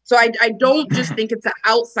 So I don't just think it's an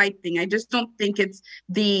outside thing. I just don't think it's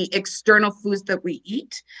the external foods that we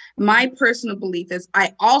eat. My personal belief is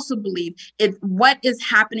I also believe it's what is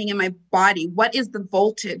happening in my body. What is the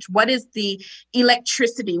voltage? What is the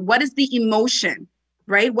electricity? What is the emotion?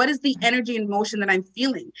 Right? What is the energy and motion that I'm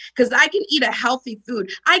feeling? Because I can eat a healthy food.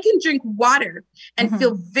 I can drink water and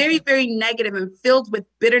feel very, very negative and filled with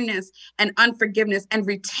bitterness and unforgiveness and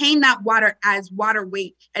retain that water as water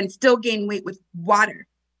weight and still gain weight with water.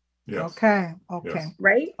 Yes. Okay. Yes.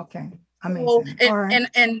 Right? Okay. Amazing.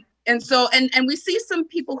 So, and we see some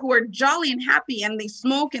people who are jolly and happy and they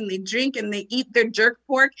smoke and they drink and they eat their jerk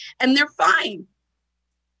pork and they're fine.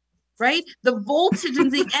 Right? The voltage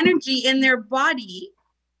and the energy in their body,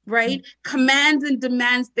 right, commands and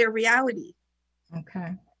demands their reality.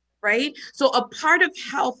 Okay. Right? So a part of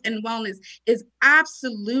health and wellness is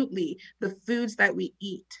absolutely the foods that we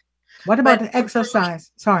eat. What about the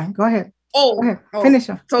exercise? Sorry, go ahead. Go ahead. Finish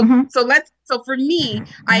it. So for me,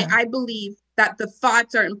 I believe that the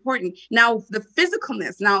thoughts are important. Now, the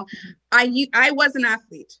physicalness. Now, I was an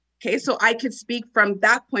athlete. Okay, so I could speak from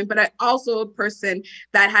that point, but I also a person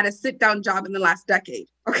that had a sit-down job in the last decade.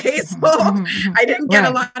 Okay, so I didn't get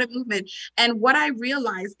a lot of movement. And what I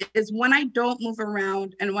realized is when I don't move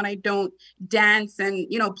around and when I don't dance and,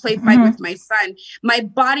 play fight with my son, my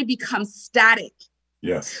body becomes static.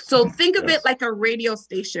 Yes. So think of it like a radio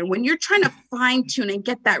station. When you're trying to fine tune and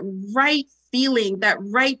get that right feeling, that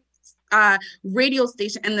right radio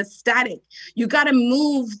station and the static. You got to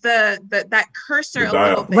move that cursor a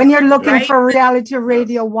little bit. When you're looking right? for Reality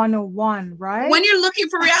Radio 101, right? When you're looking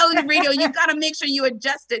for reality radio, you got to make sure you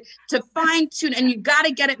adjust it to fine tune, and you got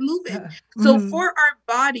to get it moving. So for our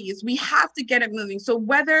bodies, we have to get it moving. So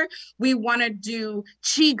whether we want to do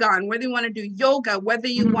Qigong, whether you want to do yoga, whether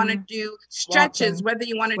you want to do stretches, whether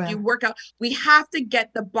you want to do workout, we have to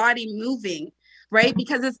get the body moving, right?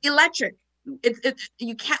 Because it's electric.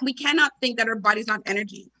 We cannot think that our body's not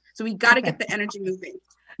energy. So we got to get the energy moving.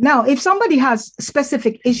 Now, if somebody has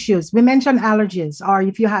specific issues, we mentioned allergies, or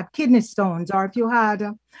if you had kidney stones, or if you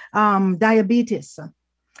had diabetes,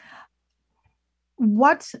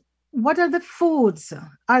 what are the foods?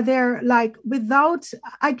 Are there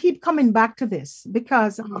I keep coming back to this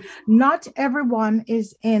because not everyone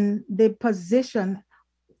is in the position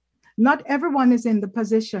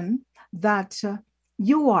that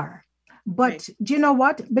you are. But do you know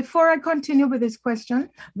what? Before I continue with this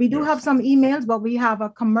question, we do have some emails, but we have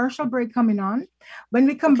a commercial break coming on. When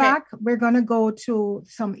we come back, we're going to go to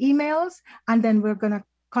some emails, and then we're going to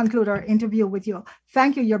conclude our interview with you.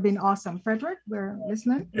 Thank you. You've been awesome. Frederick, we're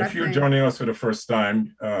listening. If you're joining us for the first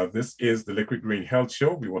time, this is the Liquid Green Health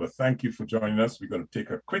Show. We want to thank you for joining us. We're going to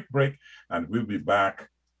take a quick break, and we'll be back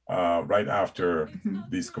right after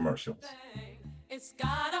these commercials. It's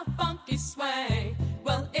got a funky sway.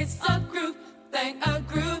 Well, it's a groove thing, a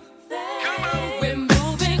groove thing. Come on. We're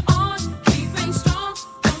moving on, keeping strong.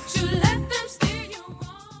 Don't you let them steer you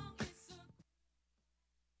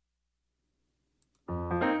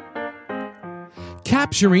wrong.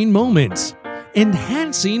 Capturing moments,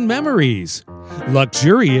 enhancing memories,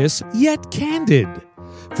 luxurious yet candid.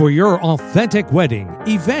 For your authentic wedding,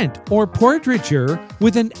 event, or portraiture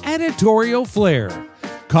with an editorial flair,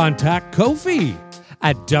 contact Kofi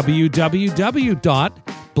at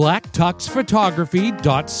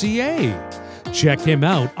www.blacktuxphotography.ca. Check him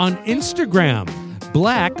out on Instagram,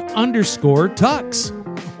 black_tux,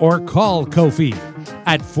 or call Kofi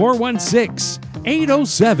at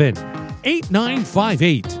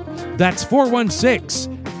 416-807-8958. That's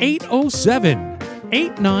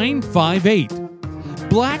 416-807-8958.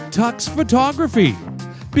 Black Tux Photography.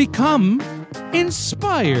 Become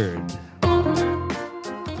inspired.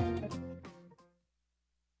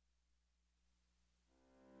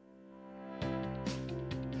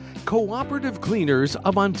 Cooperative Cleaners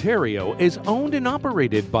of Ontario is owned and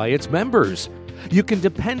operated by its members. You can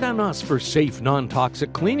depend on us for safe,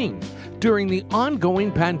 non-toxic cleaning during the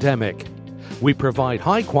ongoing pandemic. We provide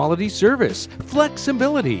high-quality service,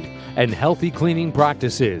 flexibility, and healthy cleaning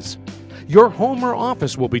practices. Your home or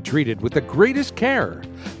office will be treated with the greatest care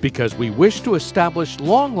because we wish to establish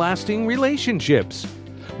long-lasting relationships.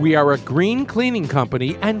 We are a green cleaning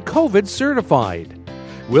company and COVID certified.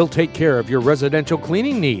 We'll take care of your residential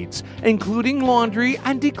cleaning needs, including laundry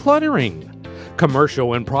and decluttering.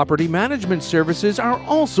 Commercial and property management services are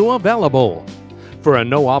also available. For a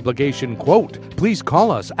no-obligation quote, please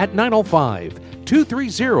call us at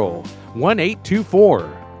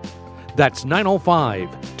 905-230-1824. That's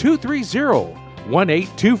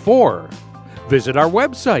 905-230-1824. Visit our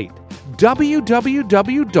website,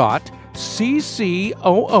 www.ccoo.coop.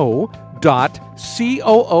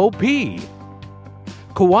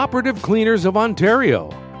 Cooperative Cleaners of Ontario.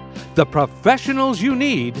 The professionals you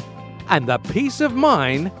need and the peace of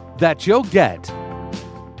mind that you'll get.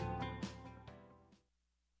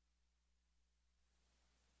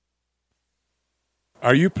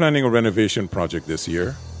 Are you planning a renovation project this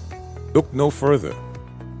year? Look no further.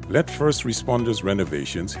 Let First Responders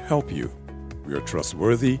Renovations help you. We are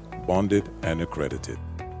trustworthy, bonded, and accredited.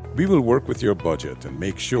 We will work with your budget and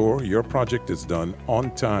make sure your project is done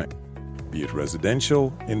on time, be it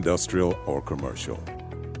residential, industrial, or commercial.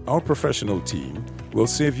 Our professional team will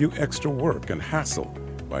save you extra work and hassle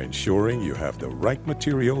by ensuring you have the right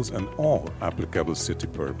materials and all applicable city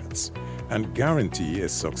permits, and guarantee a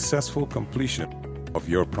successful completion of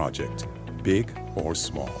your project, big or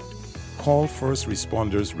small. Call First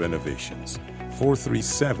Responders Renovations,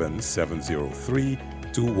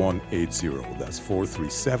 437-703-2180. That's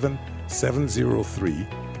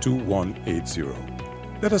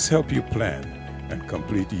 437-703-2180. Let us help you plan and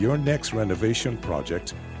complete your next renovation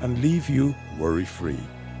project and leave you worry-free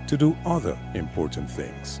to do other important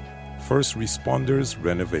things. First Responders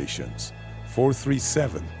Renovations,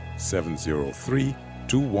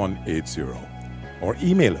 437-703-2180. Or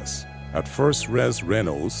email us at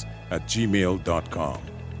firstresrenos@gmail.com.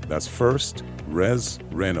 That's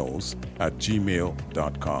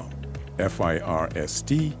firstresrenos@gmail.com.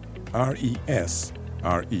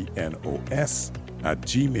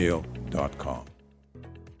 FIRSTRESRENOS@gmail.com.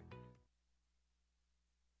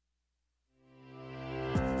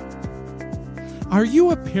 Are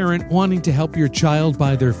you a parent wanting to help your child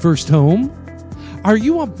buy their first home? Are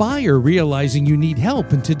you a buyer realizing you need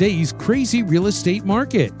help in today's crazy real estate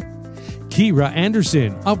market? Kira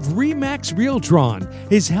Anderson of Remax Realtron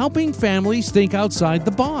is helping families think outside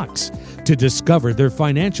the box to discover their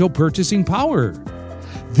financial purchasing power.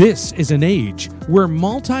 This is an age where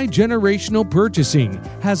multi-generational purchasing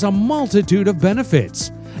has a multitude of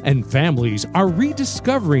benefits, and families are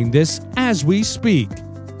rediscovering this as we speak.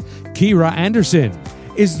 Kira Anderson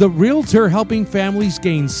is the realtor helping families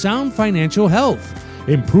gain sound financial health,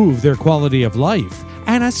 improve their quality of life,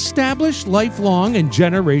 and establish lifelong and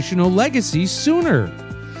generational legacies sooner.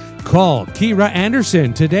 Call Kira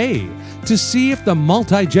Anderson today to see if the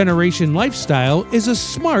multi-generation lifestyle is a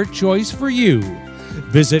smart choice for you.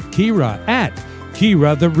 Visit Kira at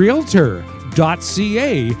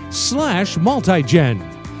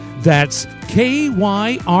kiratherealtor.ca/multigen. That's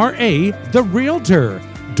KYRA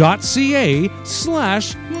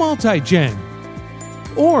therealtor.ca/multigen.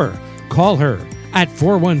 Or call her at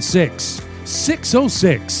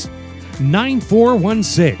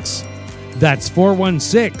 416-606-9416. That's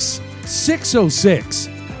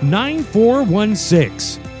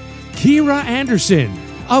 416-606-9416. Kira Anderson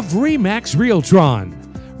of Remax Realtron.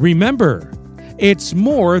 Remember, it's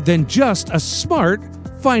more than just a smart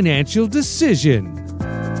financial decision.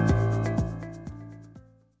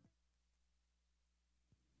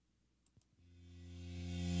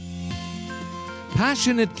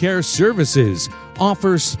 Passionate Care Services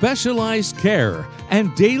offers specialized care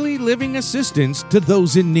and daily living assistance to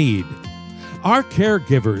those in need. Our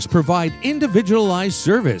caregivers provide individualized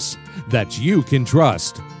service that you can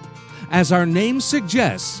trust. As our name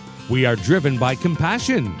suggests, we are driven by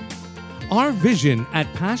compassion. Our vision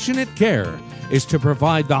at Passionate Care is to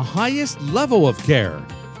provide the highest level of care.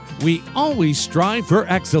 We always strive for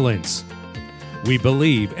excellence. We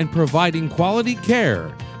believe in providing quality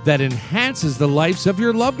care that enhances the lives of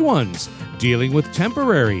your loved ones dealing with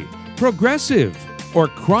temporary, progressive, or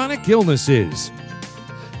chronic illnesses.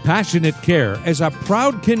 Passionate Care is a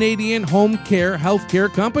proud Canadian home care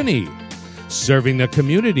healthcare company, serving the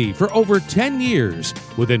community for over 10 years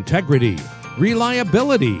with integrity,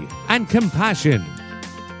 reliability, and compassion.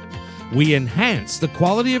 We enhance the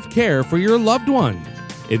quality of care for your loved one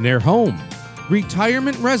in their home,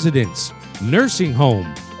 retirement residence, nursing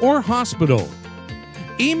home, or hospital.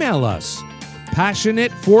 Email us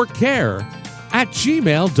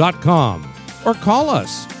passionateforcare@gmail.com or call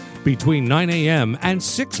us between 9 a.m. and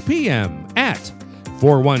 6 p.m. at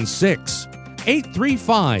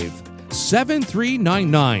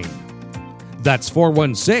 416-835-7399. That's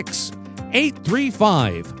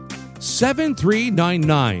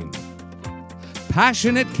 416-835-7399.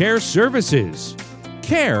 Passionate Care Services.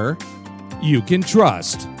 Care you can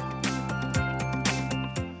trust.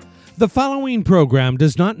 The following program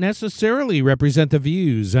does not necessarily represent the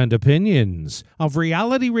views and opinions of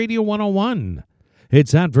Reality Radio 101,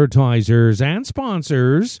 its advertisers and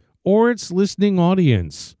sponsors, or its listening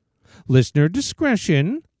audience. Listener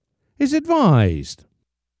discretion is advised.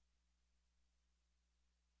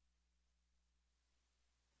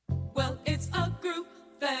 Well, it's a group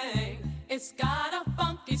thing. It's got a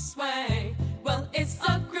funky sway. Well, it's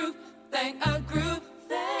a group thing, a group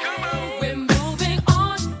thing. Come on. We're moving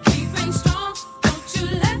on, keeping strong. Don't you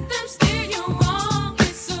let them steer you wrong.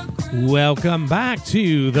 It's a group. Welcome back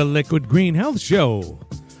to the Liquid Green Health Show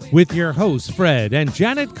with your hosts, Fred and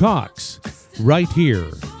Janet Cox, right here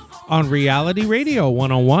on Reality Radio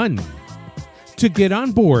 101. To get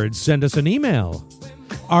on board, send us an email.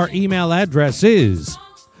 Our email address is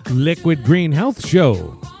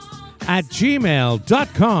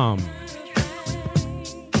liquidgreenhealthshow@gmail.com.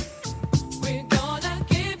 We're gonna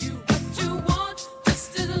give you what you want,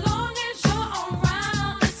 just as long as you're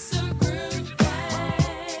around. It's a group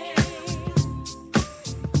thing.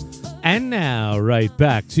 And now, right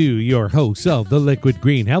back to your hosts of the Liquid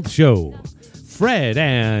Green Health Show, Fred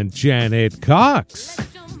and Janet Cox.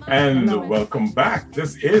 And welcome back.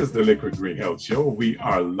 This is the Liquid Green Health Show. We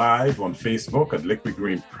are live on Facebook at Liquid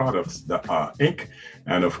Green Products Inc.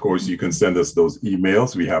 And of course, you can send us those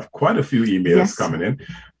emails. We have quite a few emails coming in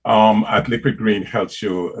at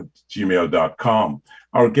liquidgreenhealthshow@gmail.com.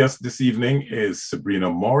 Our guest this evening is Sabrina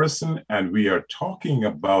Morrison, and we are talking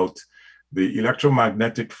about the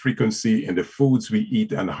electromagnetic frequency in the foods we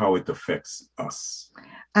eat and how it affects us.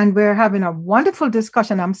 And we're having a wonderful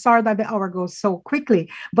discussion. I'm sorry that the hour goes so quickly.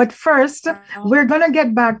 But first, we're going to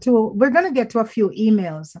get to a few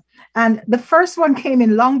emails. And the first one came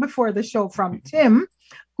in long before the show from Tim,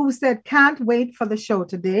 who said, can't wait for the show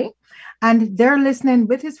today. And they're listening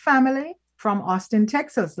with his family from Austin,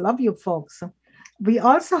 Texas. Love you folks. We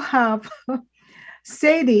also have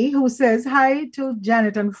Sadie, who says, hi to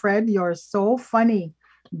Janet and Fred. You're so funny.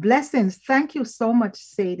 Blessings. Thank you so much,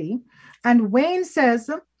 Sadie. And Wayne says,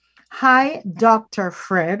 hi, Dr.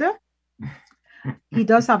 Fred. He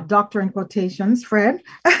does have doctor in quotations, Fred.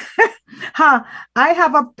 Ha, I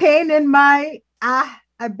have a pain in my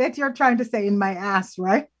I bet you're trying to say in my ass,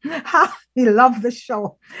 right? Ha, he loved the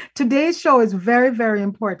show. Today's show is very, very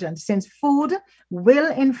important since food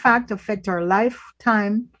will in fact affect our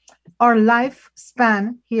lifetime, our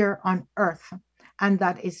lifespan here on earth. And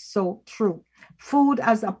that is so true. Food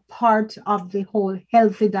as a part of the whole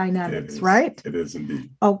healthy dynamics, right? It is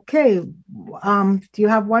indeed. Okay. Do you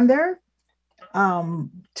have one there?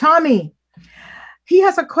 Tommy, he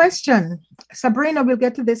has a question. Sabrina, we'll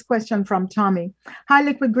get to this question from Tommy. Hi,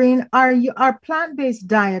 Liquid Green. Are plant-based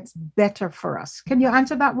diets better for us? Can you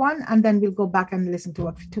answer that one? And then we'll go back and listen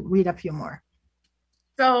to read a few more.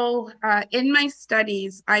 So in my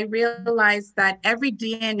studies, I realized that every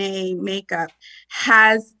DNA makeup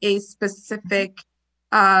has a specific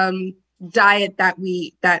diet that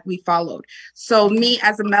we followed. So me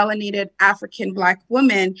as a melanated African Black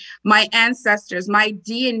woman, my ancestors, my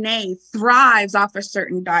DNA thrives off a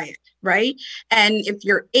certain diet, right? And if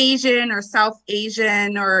you're Asian or South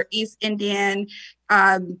Asian or East Indian,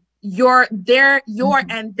 and their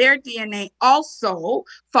DNA also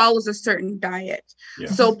follows a certain diet.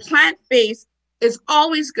 Yes. So plant-based is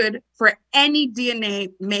always good for any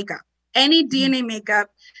DNA makeup. Any DNA makeup,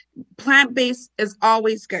 plant-based is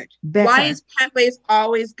always good. Better. Why is plant-based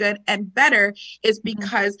always good and better is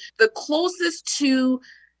because the closest to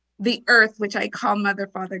the earth, which I call Mother,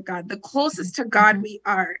 Father, God, the closest to God we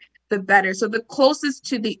are, the better. So the closest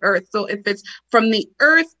to the earth. So if it's from the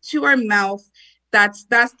earth to our mouth, that's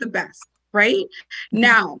the best, right?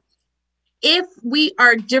 Now, if we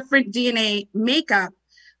are different DNA makeup,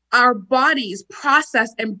 our bodies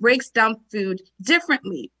process and breaks down food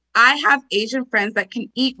differently. I have Asian friends that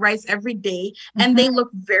can eat rice every day and they look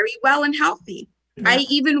very well and healthy. Yeah. I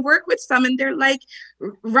even work with some and they're like,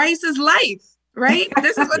 rice is life, right?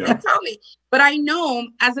 This is what they tell me. But I know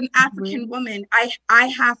as an African woman, I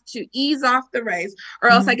have to ease off the rice or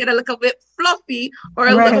else I get a little bit fluffy or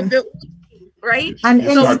a little bit, right? And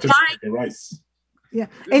You start to cook the rice. Yeah.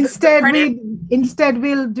 Instead,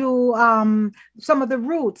 we'll do some of the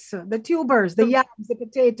roots, the tubers, the yams, the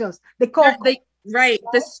potatoes, the cocoa.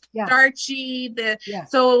 The starchy,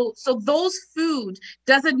 so those food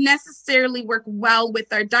doesn't necessarily work well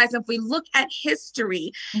with our diets. If we look at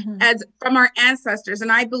history as from our ancestors,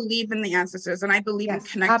 and I believe in the ancestors, and I believe in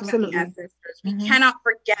connecting with the ancestors, we cannot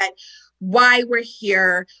forget why we're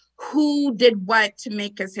here, who did what to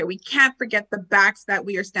make us here. We can't forget the backs that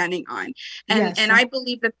we are standing on. And I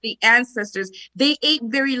believe that the ancestors, they ate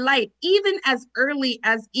very light, even as early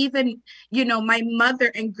as my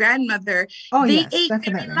mother and grandmother, they ate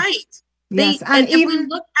very light. And if we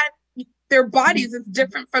look at their bodies, it's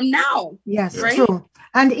different from now. Yes, right? True.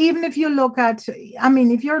 And even if you look at,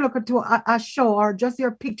 if you're looking to a show or just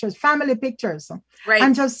your pictures, family pictures,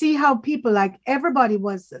 and just see how people, like everybody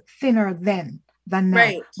was thinner then than now.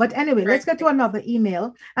 Right. But anyway, let's get to another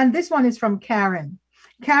email. And this one is from Karen.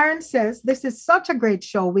 Karen says, this is such a great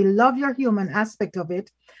show. We love your human aspect of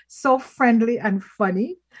it. So friendly and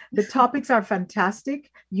funny. The topics are fantastic.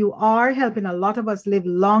 You are helping a lot of us live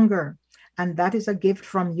longer. And that is a gift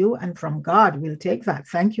from you and from God. We'll take that.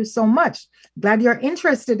 Thank you so much. Glad you're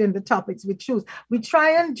interested in the topics we choose. We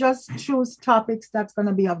try and just choose topics that's going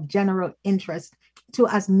to be of general interest to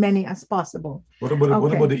as many as possible. What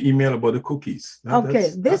about the email about the cookies?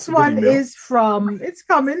 This one is from, it's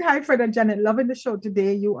coming. Hi, Fred and Janet. Loving the show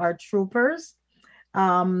today. You are troopers.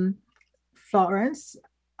 Florence.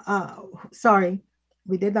 Sorry,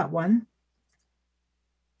 we did that one.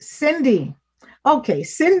 Cindy. Okay,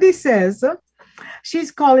 Cindy says she's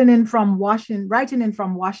calling in from Washington, writing in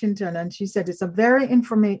from Washington, and she said it's a very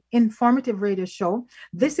informative radio show.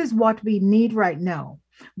 This is what we need right now.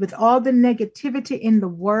 With all the negativity in the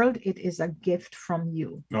world, it is a gift from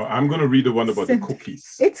you. No, I'm going to read the one about the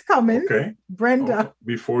cookies. It's coming. Okay. Brenda.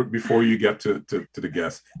 Before you get to the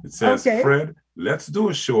guest, it says, Fred, let's do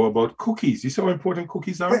a show about cookies. You see how important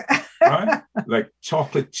cookies are? Right? Like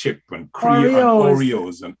chocolate chip and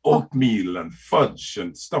Oreos and oatmeal and fudge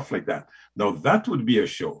and stuff like that. Now, that would be a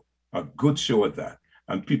good show at that.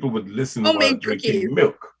 And people would listen while drinking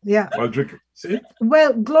milk. Yeah. While drinking. See?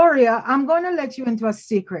 Well, Gloria, I'm going to let you into a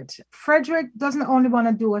secret. Frederick doesn't only want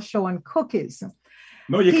to do a show on cookies.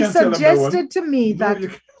 No, you can't tell him that one. He suggested to me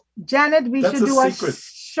that, Janet, we should do a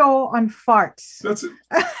show on farts. That's it.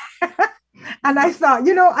 And I thought,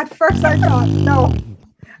 at first I thought, no.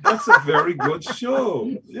 That's a very good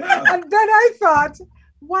show. Yeah. And then I thought,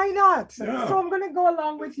 Why not? Yeah. So I'm going to go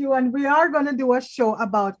along with you, and we are going to do a show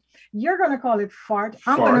about, you're going to call it fart.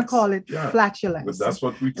 I'm going to Farts, call it yeah. flatulence. But that's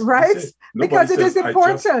what we Right? say. Because it is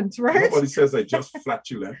important, right? Nobody says I just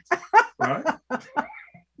flatulent, right?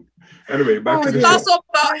 Anyway, back to the It's show. also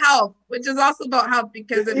about health, which is also about health,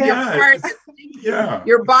 because if Yeah. your fart, Yeah.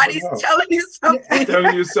 your body's Yeah. telling you something. I'm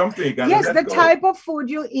telling you something. You gotta Yes, let the go. type of food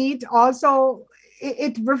you eat also,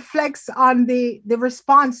 it reflects on the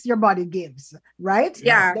response your body gives, right?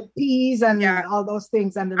 Yeah. The peas and Yeah. all those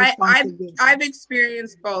things, and the response it gives. I've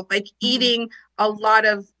experienced both, like Mm-hmm. eating a lot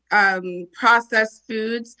of processed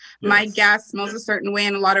foods. My Yes. gas smells a certain way,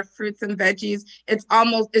 and a lot of fruits and veggies.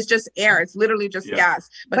 It's just air. It's literally just Yeah. gas.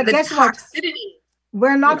 But But the guess what? toxicity.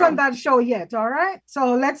 We're not You on know. that show yet, all right?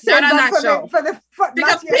 So let's Not save on that that show. for Stick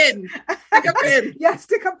not a yet. pin. Stick a pin. Yes,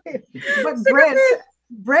 stick a pin. But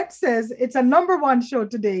Brett says it's a #1 show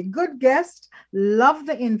today. Good guest. Love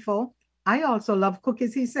the info. I also love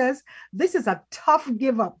cookies, he says. This is a tough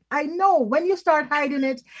give up. I know, when you start hiding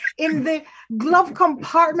it in the glove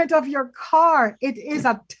compartment of your car, it is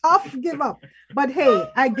a tough give up. But hey,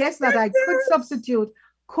 I guess that I could substitute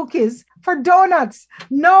cookies for donuts.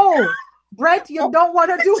 No, Brett, you don't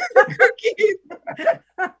want to do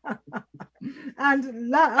And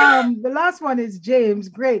the last one is James.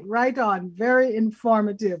 Great, right on. Very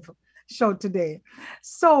informative show today.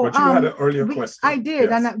 So But you had an earlier question. I did,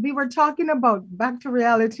 Yes. and we were talking about Back to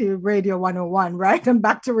Reality Radio 101, right? And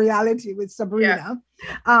Back to Reality with Sabrina.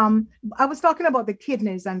 I was talking about the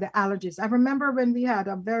kidneys and the allergies. I remember when we had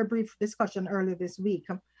a very brief discussion earlier this week.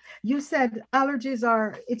 You said allergies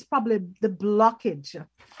it's probably the blockage.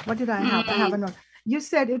 What did I have? I have a note. You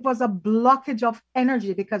said it was a blockage of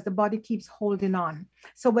energy because the body keeps holding on.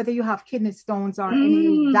 So whether you have kidney stones or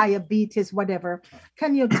any diabetes, whatever,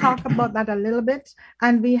 can you talk about that a little bit?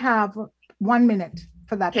 And we have 1 minute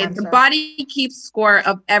for that Okay, answer. the body keeps score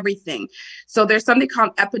of everything. So there's something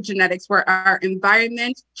called epigenetics, where our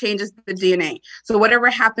environment changes the DNA. So whatever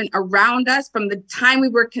happened around us from the time we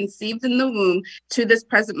were conceived in the womb to this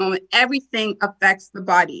present moment, everything affects the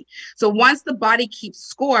body. So once the body keeps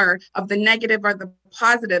score of the negative or the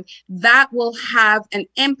positive, that will have an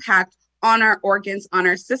impact on our organs, on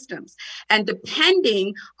our systems. And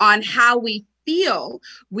depending on how we feel,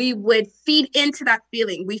 we would feed into that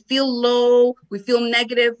feeling. We feel low, we feel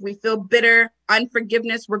negative, we feel bitter,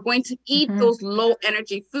 unforgiveness. We're going to eat those low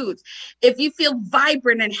energy foods. If you feel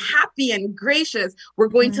vibrant and happy and gracious, we're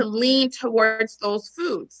going to lean towards those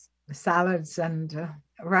foods. Salads and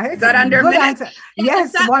right? Is that under a Good minute? answer.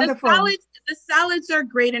 Yes, wonderful. The salads are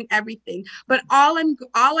great and everything, but the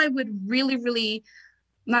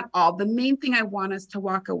main thing I want us to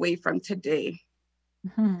walk away from today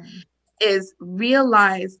is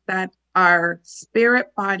realize that our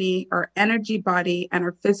spirit body, our energy body, and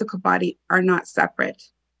our physical body are not separate.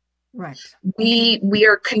 Right. We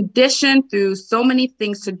are conditioned through so many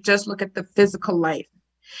things to just look at the physical life.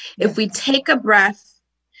 If we take a breath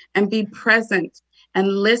and be present and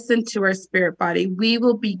listen to our spirit body, we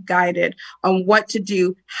will be guided on what to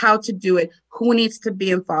do, how to do it, who needs to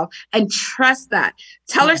be involved, and trust that.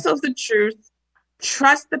 Tell ourselves the truth,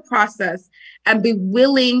 trust the process, and be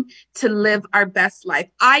willing to live our best life.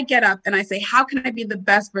 I get up and I say, how can I be the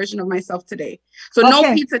best version of myself today? So no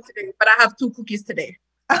pizza today, but I have 2 cookies today.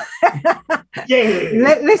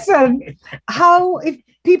 Listen, if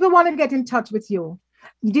people want to get in touch with you,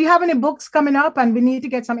 do you have any books coming up? And we need to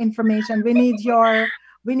get some information. We need your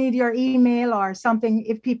email or something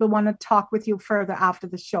if people want to talk with you further after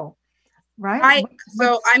the show. Right? I'll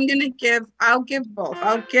give both.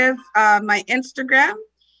 I'll give my Instagram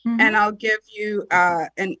and I'll give you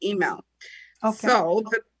an email. Okay. So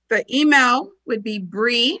the email would be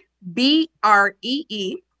Bree,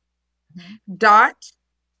 BREE, dot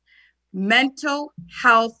mental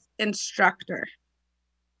health instructor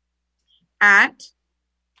at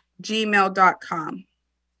gmail.com.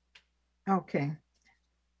 Okay.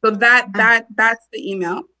 So that's the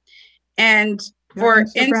email. And for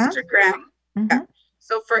Instagram,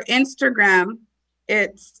 so for Instagram,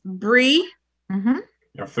 it's Bree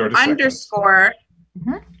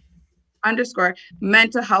underscore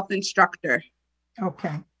mental health instructor.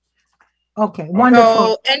 Okay, wonderful.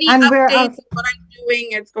 So any updates of what I'm doing,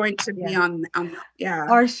 it's going to be on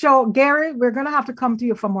our show. Gary, we're going to have to come to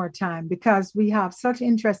you for more time because we have such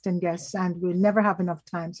interesting guests and we never have enough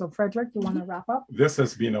time. So Frederick, you want to wrap up? This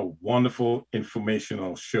has been a wonderful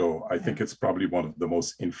informational show. I think it's probably one of the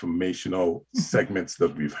most informational segments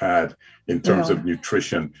that we've had in terms of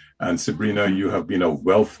nutrition. And Sabrina, you have been a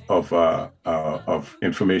wealth of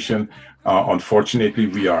information. Unfortunately,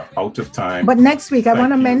 we are out of time. But next week, I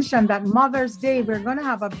want to mention that Mother's Day, we're going to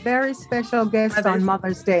have a very special guest on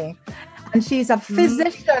Mother's Day. And she's a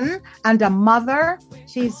physician and a mother.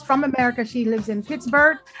 She's from America. She lives in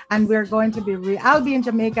Pittsburgh. And we're going to be, I'll be in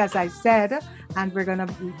Jamaica, as I said. And we're going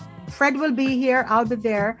to, Fred will be here. I'll be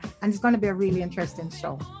there. And it's going to be a really interesting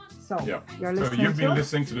show. So you're listening you've been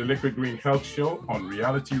listening to the Liquid Green Health Show on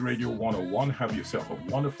Reality Radio 101. Have yourself a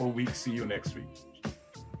wonderful week. See you next week.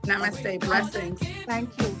 Namaste. Blessings.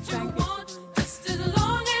 Thank you. Thank you. Just as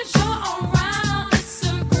long as you're around, it's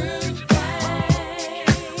a group thing.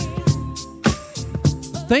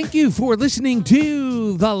 Thank you for listening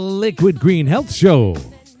to the Liquid Green Health Show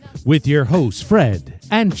with your hosts, Fred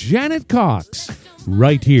and Janet Cox,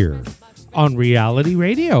 right here on Reality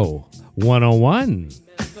Radio 101.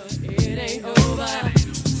 It ain't over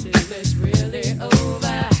till it's really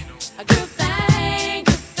over. A good thing,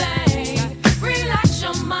 good thing. Relax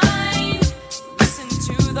your mind. Listen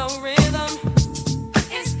to the